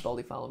 Did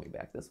Baldi follow me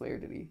back this way, or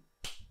did he...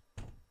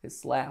 His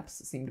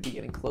slaps seem to be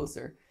getting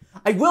closer.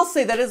 I will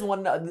say that is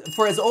one...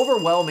 for as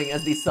overwhelming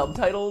as these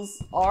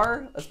subtitles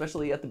are,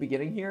 especially at the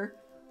beginning here,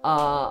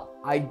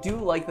 I do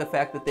like the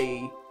fact that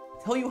they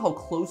tell you how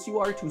close you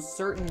are to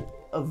certain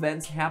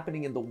events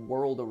happening in the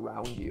world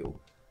around you.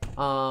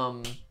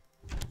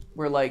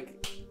 Where,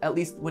 like, at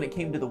least when it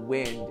came to the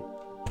wind,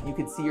 you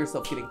could see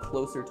yourself getting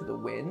closer to the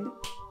wind.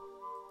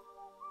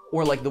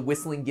 Or like the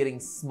whistling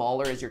getting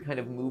smaller as you're kind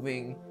of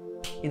moving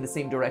in the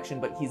same direction,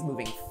 but he's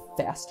moving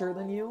faster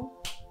than you.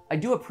 I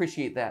do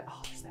appreciate that.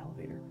 Oh, there's the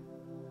elevator.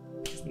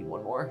 I just need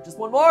one more. Just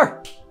one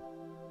more!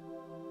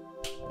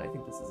 And I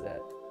think this is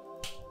it.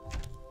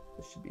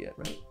 This should be it,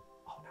 right?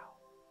 Oh no.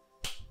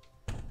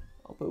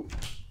 Oh, poop.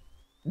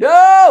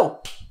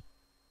 No!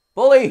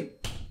 Bully!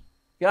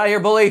 Get out of here,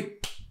 bully!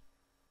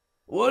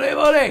 Bully!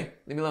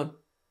 Leave me alone.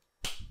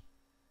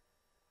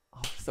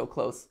 Oh, so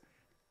close.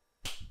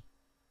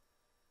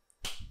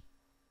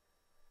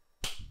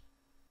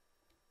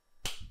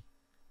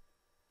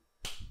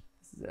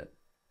 This is it.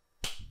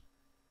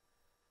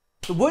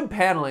 The wood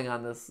paneling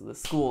on this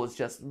school is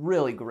just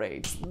really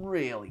great. Just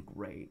really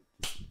great.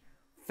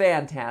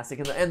 Fantastic.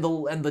 And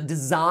the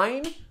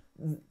design,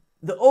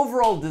 the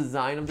overall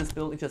design of this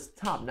building, just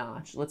top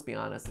notch. Let's be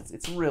honest.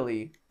 It's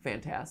really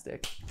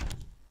fantastic.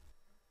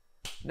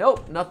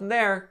 Nope, nothing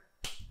there.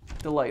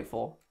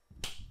 Delightful.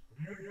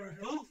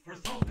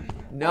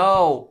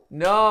 No,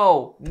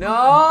 no,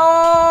 no!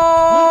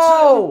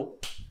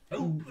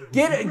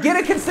 Get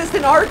a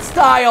consistent art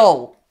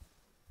style!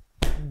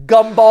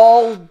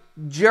 Gumball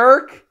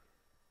jerk.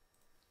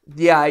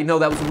 Yeah, I know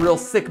that was a real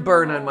sick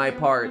burn on my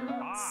part.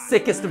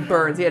 Sickest of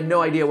burns. He had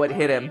no idea what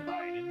hit him.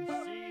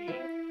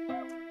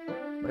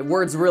 My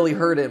words really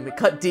hurt him. It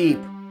cut deep.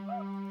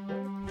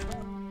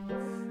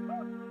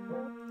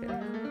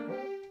 Okay.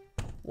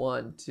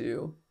 1,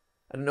 2.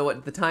 I don't know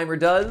what the timer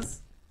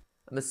does.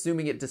 I'm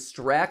assuming it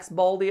distracts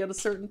Baldi at a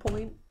certain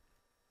point.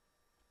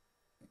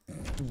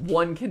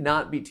 One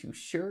cannot be too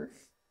sure.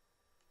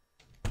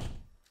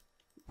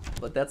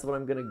 But that's what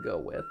I'm gonna go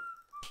with.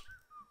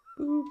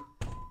 Boop.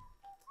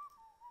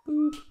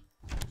 Boop.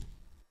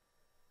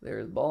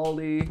 There's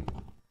Baldi.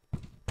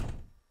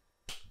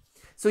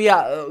 So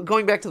yeah,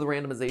 going back to the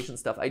randomization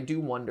stuff, I do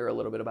wonder a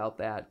little bit about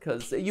that,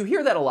 because you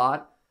hear that a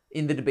lot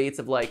in the debates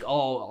of like,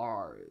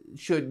 oh,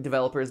 should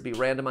developers be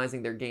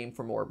randomizing their game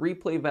for more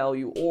replay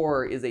value,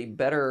 or is a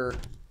better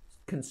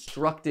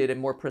constructed and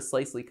more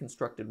precisely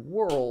constructed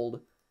world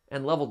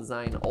and level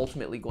design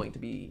ultimately going to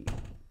be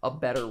a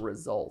better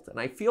result. And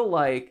I feel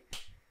like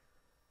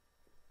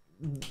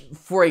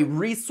for a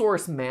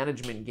resource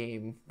management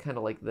game, kind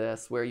of like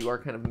this, where you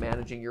are kind of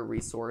managing your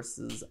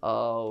resources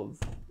of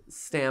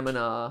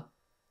stamina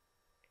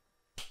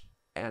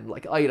and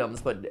like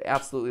items, but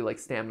absolutely like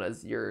stamina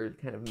is your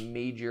kind of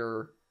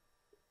major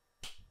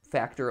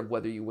factor of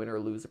whether you win or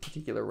lose a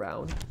particular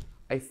round.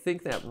 I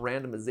think that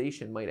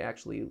randomization might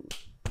actually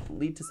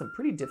lead to some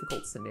pretty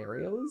difficult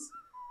scenarios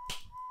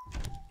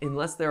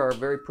unless there are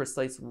very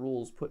precise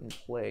rules put in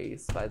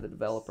place by the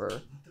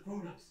developer.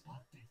 Don't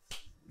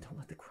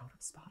let the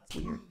grown-up spot us.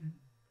 Weird.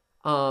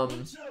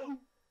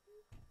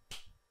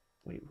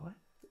 Wait, what?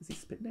 Is he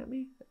spitting at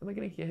me? Am I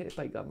gonna get hit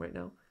by gum right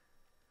now?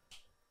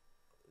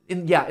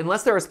 Yeah,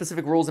 unless there are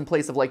specific rules in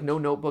place of like no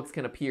notebooks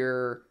can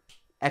appear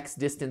X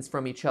distance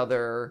from each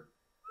other,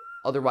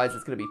 otherwise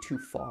it's gonna be too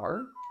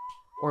far.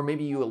 Or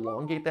maybe you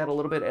elongate that a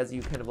little bit as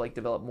you kind of like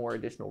develop more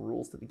additional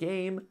rules to the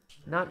game.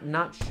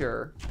 Not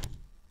sure.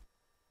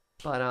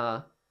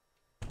 But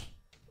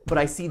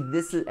I see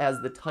this as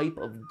the type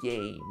of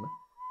game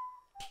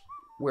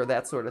where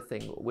that sort of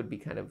thing would be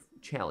kind of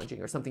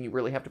challenging or something you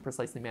really have to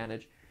precisely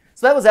manage.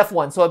 So that was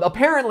F1. So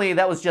apparently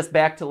that was just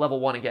back to level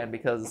 1 again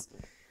because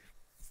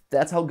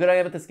that's how good I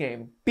am at this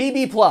game.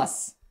 BB+.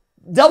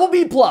 Double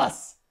B+.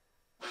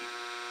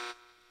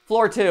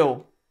 Floor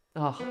 2.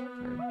 Oh,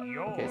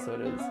 okay, so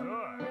it is.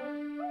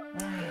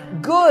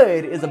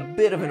 Good is a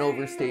bit of an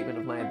overstatement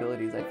of my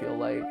abilities, I feel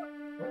like.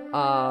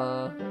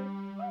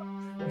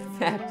 In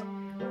fact,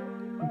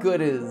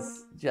 good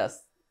is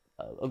just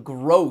a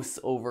gross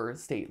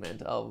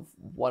overstatement of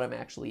what I'm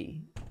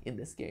actually in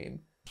this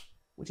game,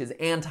 which is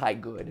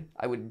anti-good.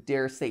 I would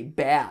dare say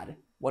bad.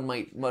 One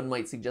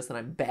might suggest that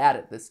I'm bad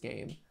at this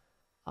game.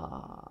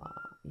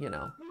 You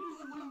know.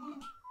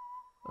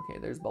 Okay,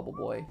 there's Bubble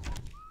Boy.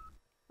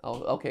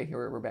 Oh, okay,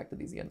 here we're back to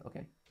these again.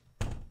 Okay.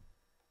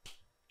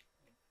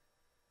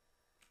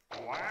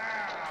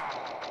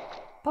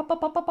 Pop,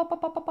 pop, pop, pop, pop,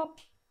 pop, pop, pop.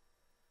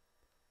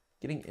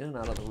 Getting in and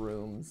out of the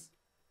rooms is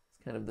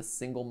kind of the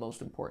single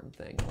most important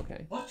thing.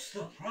 Okay. What's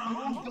the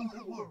problem? Is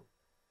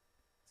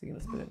he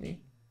gonna spit at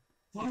me?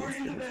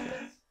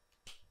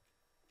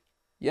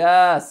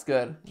 Yes,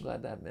 good. I'm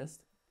glad that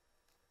missed.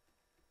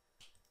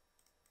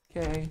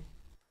 Okay.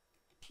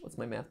 What's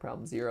my math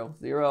problem? 0.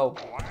 0.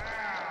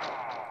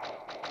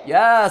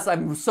 Yes,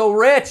 I'm so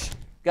rich.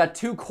 Got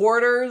 2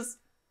 quarters.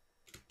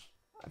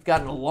 I've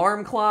got an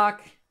alarm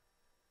clock.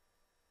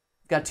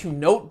 I've got 2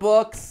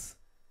 notebooks.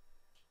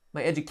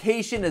 My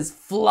education is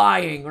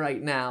flying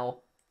right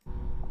now.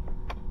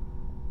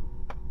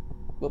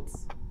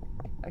 Whoops.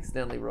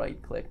 Accidentally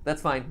right-clicked.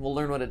 That's fine. We'll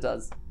learn what it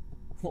does.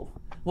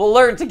 We'll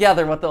learn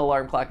together what the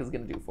alarm clock is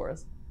going to do for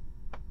us.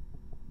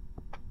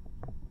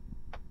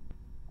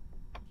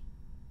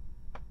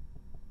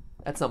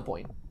 At some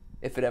point.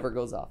 If it ever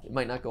goes off. It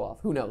might not go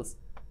off. Who knows?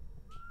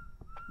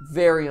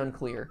 Very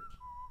unclear.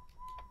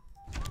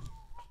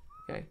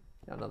 Okay.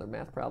 Got another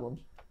math problem.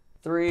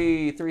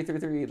 3.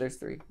 There's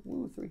 3.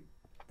 Woo, 3.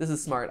 This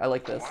is smart. I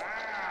like this.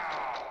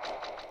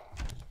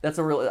 That's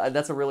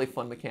a really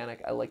fun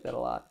mechanic. I like that a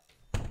lot.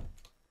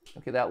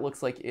 Okay, that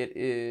looks like it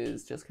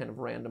is just kind of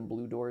random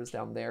blue doors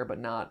down there, but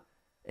not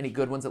any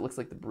good ones. It looks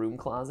like the broom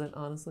closet,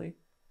 honestly.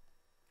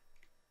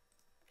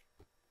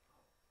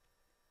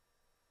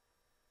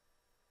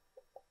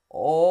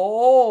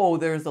 Oh,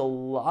 there's a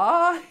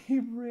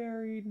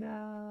library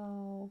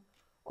now.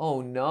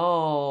 Oh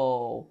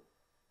no.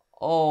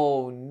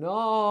 Oh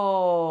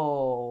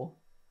no.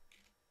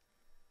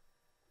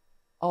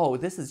 Oh,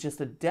 this is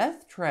just a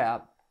death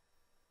trap.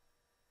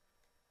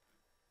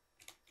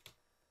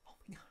 Oh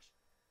my gosh.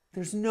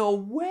 There's no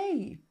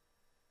way.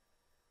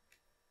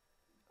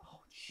 Oh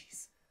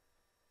jeez.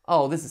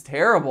 Oh, this is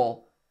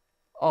terrible.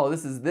 Oh,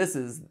 this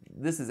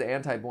is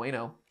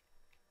anti-bueno.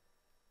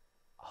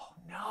 Oh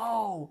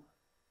no.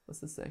 What's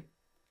this say?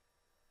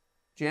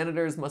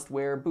 Janitors must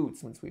wear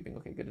boots when sweeping.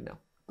 Okay, good to know.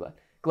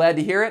 Glad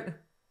to hear it.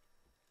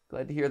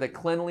 Glad to hear that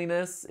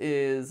cleanliness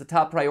is a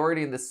top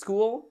priority in this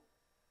school.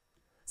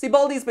 See,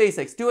 Baldi's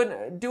basics, doing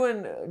a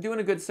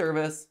good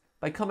service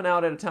by coming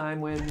out at a time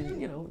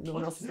when, you know, no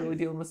one else is really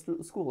dealing with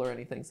school or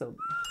anything. So,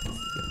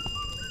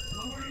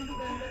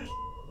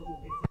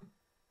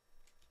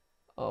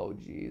 oh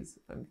geez,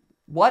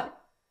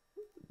 what?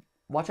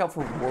 Watch out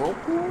for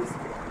whirlpools.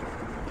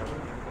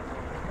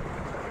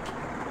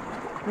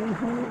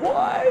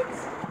 What?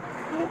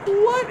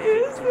 What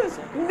is this?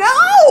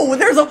 No!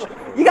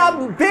 You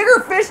got bigger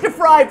fish to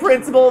fry,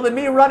 Principal, than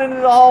me running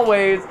into the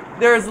hallways.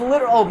 There's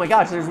oh my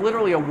gosh, there's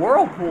literally a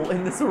whirlpool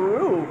in this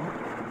room.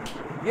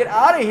 Get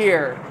out of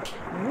here.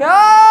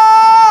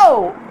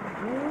 No!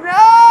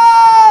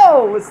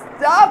 No!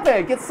 Stop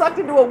it! Get sucked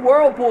into a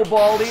whirlpool,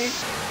 Baldi.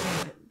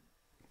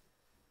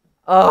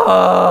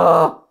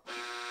 Oh,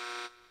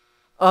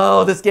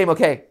 this game,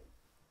 okay.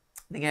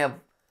 I think I have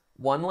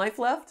 1 life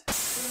left.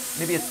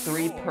 Maybe it's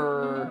 3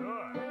 per...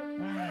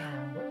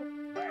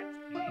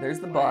 There's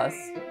the bus.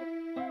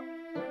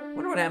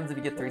 Wonder what happens if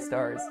you get 3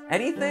 stars.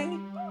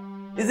 Anything?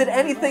 Is it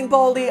anything,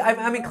 Baldi?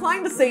 I'm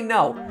inclined to say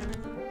no.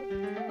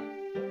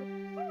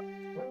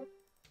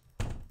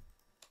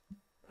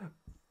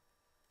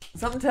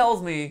 Something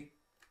tells me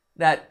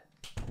that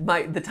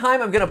the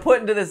time I'm gonna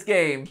put into this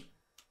game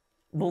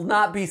will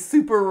not be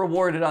super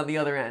rewarded on the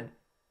other end.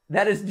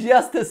 That is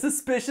just a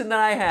suspicion that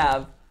I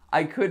have.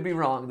 I could be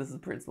wrong. This is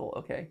principal.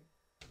 Okay.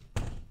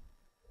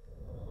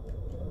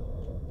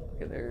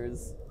 Okay,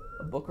 there's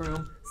a book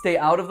room. Stay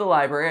out of the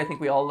library. I think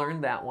we all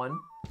learned that one.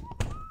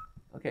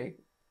 Okay,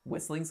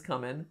 whistling's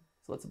coming,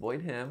 so let's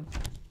avoid him.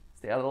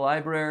 Stay out of the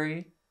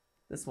library.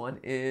 This one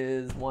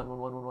is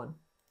 1.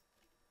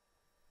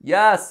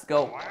 Yes,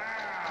 go.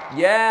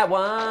 Yeah,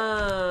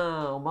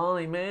 wow.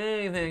 Molly,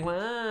 amazing.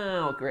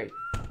 Wow, great.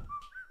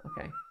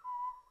 Okay.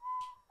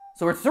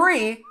 So we're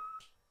three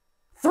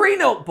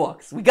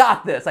notebooks. We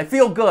got this. I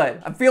feel good.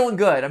 I'm feeling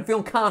good. I'm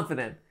feeling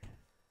confident.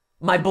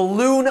 My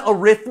balloon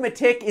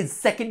arithmetic is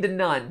second to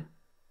none.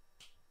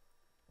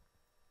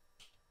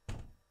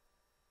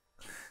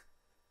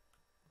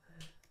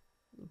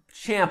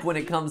 Champ when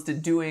it comes to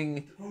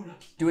doing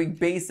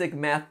basic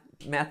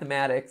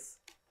mathematics.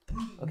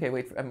 Okay,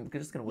 wait. I'm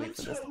just gonna wait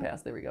for this to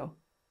pass. There we go.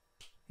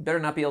 You better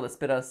not be able to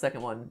spit out a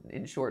second one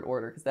in short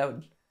order, because that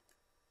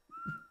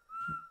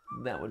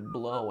would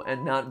blow,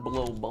 and not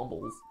blow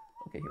bumbles.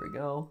 Okay, here we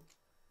go.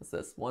 What's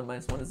this? 1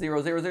 minus 1 is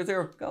 0, 0, 0,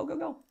 0. Go, go,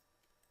 go.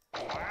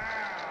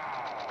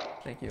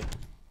 Thank you.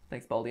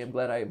 Thanks, Baldi. I'm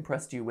glad I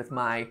impressed you with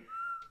my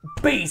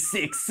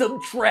basic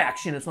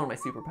subtraction. It's one of my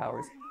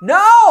superpowers.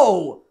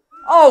 No!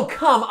 Oh,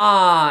 come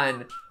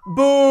on!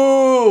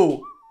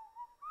 Boo!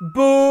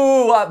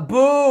 Boo!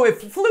 Boo!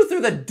 It flew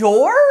through the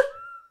door?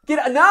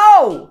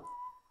 No!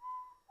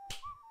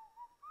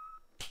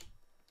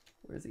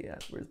 Where's he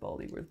at? Where's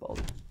Baldi? Where's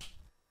Baldi?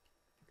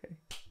 Okay.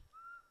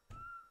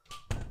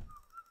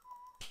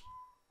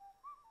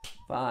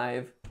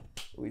 5.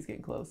 Oh, he's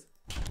getting close.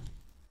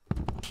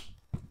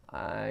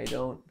 I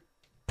don't...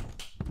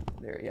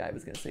 There, yeah, I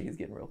was gonna say he's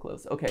getting real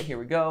close. Okay, here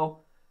we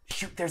go.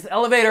 Shoot, there's the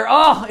elevator!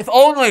 Oh, if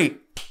only!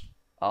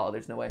 Oh,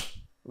 there's no way.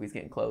 Oh, he's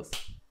getting close.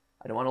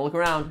 I don't want to look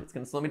around. It's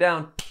gonna slow me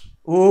down.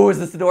 Ooh, is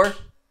this the door?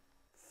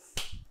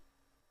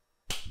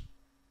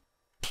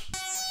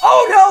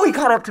 Oh no, he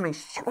caught up to me.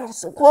 Shit, I was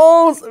so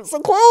close. I was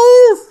so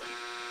close.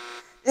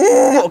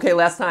 Ooh, okay,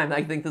 last time.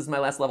 I think this is my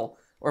last level.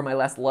 Or my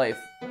last life.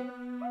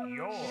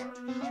 You're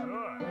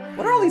good.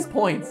 What are all these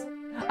points?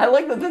 I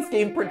like that this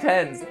game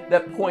pretends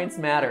that points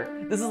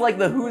matter. This is like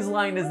the whose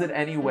line is it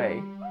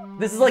anyway.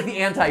 This is like the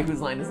anti-whose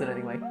line is it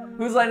anyway.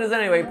 Whose line is it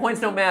anyway? Points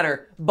don't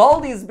matter.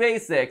 Baldi's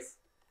basics.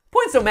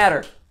 Points don't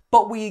matter.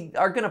 But we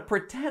are gonna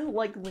pretend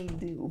like they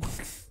do.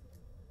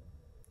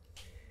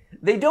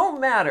 They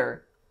don't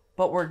matter,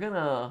 but we're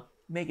gonna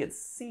make it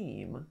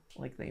seem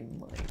like they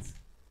might.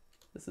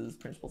 This is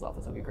principal's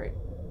office. Okay, great.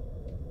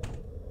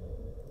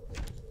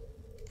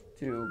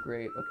 2,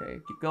 great. Okay,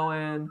 keep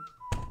going.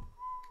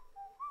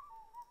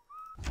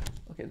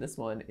 Okay, this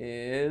one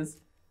is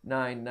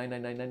 9.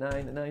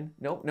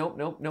 Nope, nope,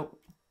 nope,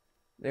 nope.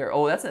 There.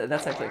 Oh, that's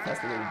actually a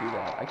faster way to do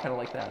that. I kind of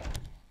like that.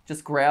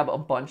 Just grab a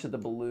bunch of the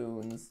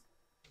balloons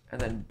and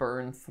then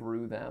burn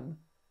through them,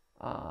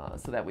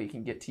 so that way you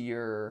can get to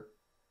your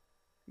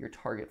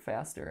target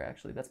faster.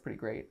 Actually, that's pretty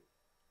great.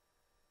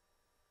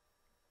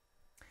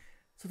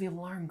 So the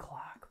alarm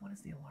clock. What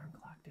is the alarm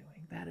clock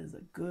doing? That is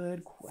a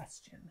good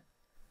question.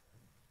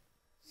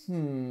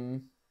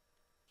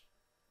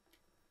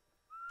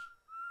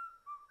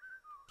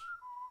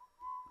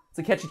 It's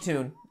a catchy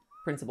tune.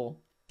 Principal.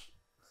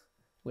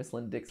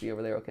 Whistling Dixie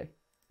over there. Okay.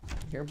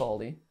 Here,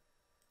 Baldi. I'm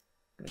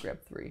gonna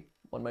grab 3.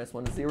 1 minus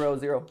 1 is 0,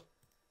 0.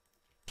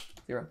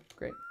 0.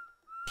 Great.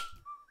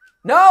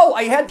 No!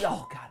 I had...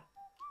 Oh, God.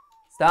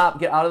 Stop.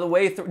 Get out of the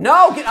way.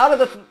 No! Get out of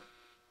the...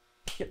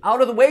 Get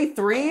out of the way,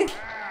 3.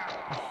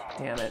 Oh,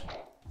 damn it.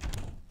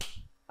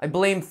 I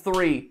blame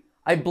 3.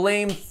 I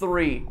blame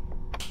 3.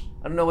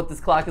 I don't know what this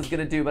clock is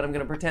gonna do, but I'm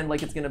gonna pretend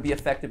like it's gonna be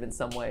effective in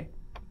some way.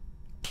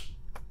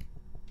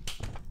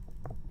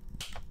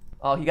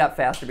 Oh, he got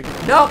faster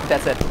because... Nope,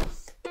 that's it.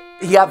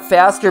 He got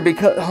faster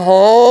because...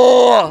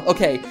 Oh,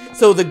 okay.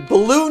 So the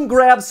balloon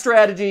grab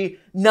strategy,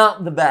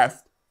 not the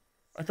best.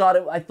 I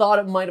thought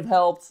it might have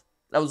helped.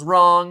 I was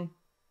wrong.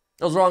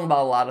 I was wrong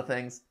about a lot of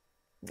things.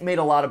 Made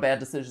a lot of bad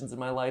decisions in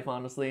my life,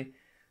 honestly.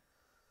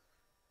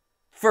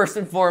 First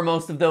and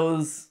foremost of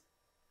those,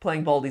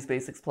 playing Baldi's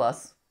Basics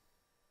Plus.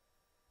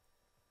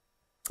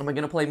 Am I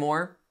going to play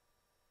more?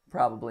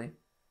 Probably.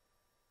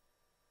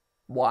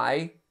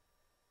 Why?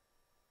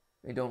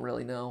 I don't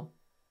really know,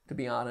 to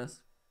be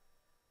honest.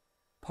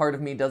 Part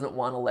of me doesn't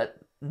want to let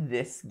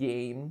this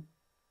game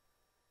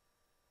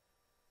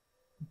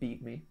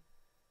beat me.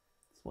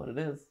 That's what it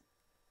is.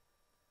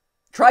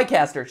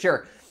 TriCaster,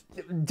 sure.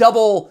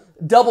 Double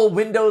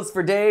Windows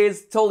for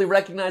days. Totally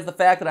recognize the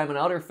fact that I'm an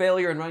utter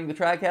failure in running the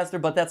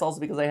TriCaster, but that's also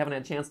because I haven't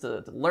had a chance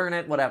to learn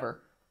it,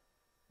 whatever.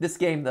 This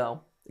game,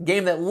 though. A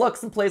game that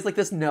looks and plays like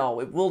this, no,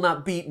 it will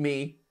not beat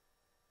me.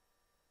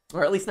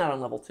 Or at least not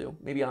on level 2.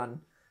 Maybe on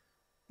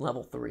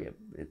level 3,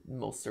 it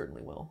most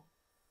certainly will.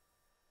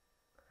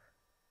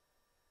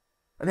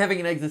 I'm having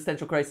an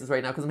existential crisis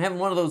right now because I'm having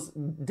one of those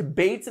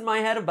debates in my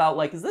head about,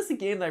 like, is this a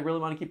game that I really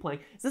want to keep playing?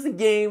 Is this a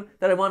game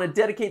that I want to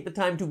dedicate the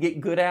time to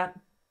get good at?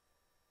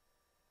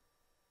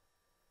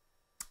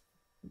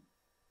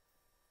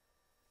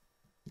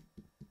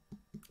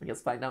 I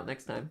guess find out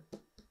next time.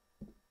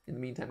 In the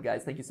meantime,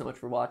 guys, thank you so much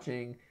for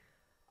watching.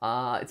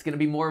 It's going to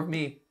be more of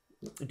me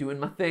doing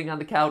my thing on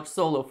the couch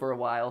solo for a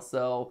while,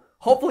 so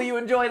hopefully you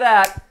enjoy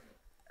that.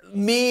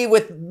 Me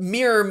with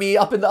Mirror Me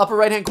up in the upper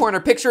right-hand corner.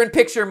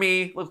 Picture-in-picture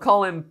me. We'll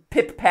call him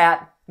Pip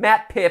Pat.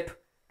 Matt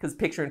Pip, because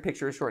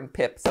picture-in-picture is shortened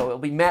Pip, so it'll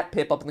be Matt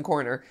Pip up in the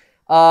corner.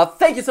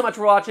 Thank you so much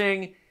for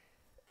watching.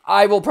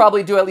 I will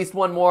probably do at least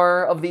one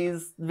more of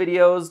these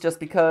videos just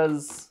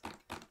because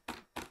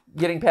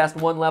getting past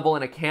one level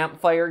in a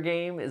campfire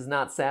game is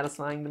not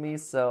satisfying to me,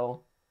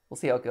 so we'll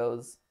see how it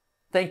goes.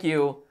 Thank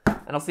you,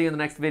 and I'll see you in the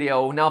next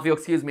video. Now, if you'll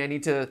excuse me, I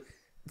need to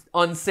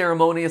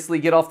unceremoniously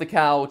get off the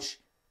couch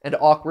and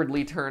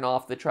awkwardly turn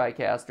off the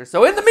TriCaster.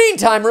 So in the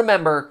meantime,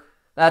 remember,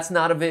 that's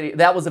not a video.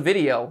 That was a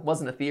video,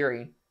 wasn't a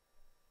theory.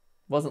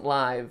 Wasn't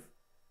live,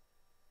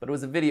 but it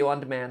was a video on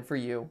demand for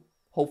you.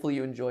 Hopefully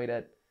you enjoyed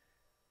it.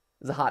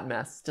 It was a hot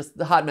mess, just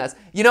a hot mess.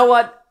 You know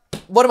what?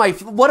 What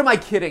am I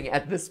kidding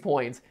at this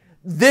point?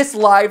 This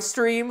live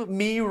stream,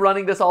 me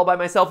running this all by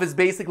myself, is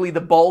basically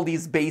the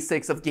Baldi's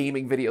basics of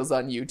gaming videos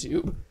on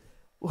YouTube.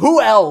 Who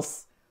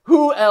else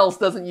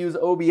doesn't use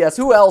OBS?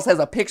 Who else has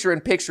a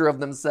picture-in-picture of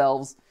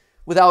themselves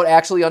without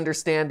actually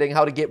understanding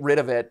how to get rid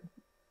of it?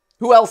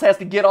 Who else has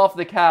to get off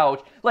the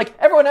couch? Like,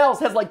 everyone else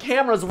has, like,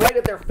 cameras right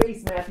at their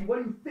face, Matthew. What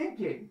are you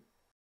thinking?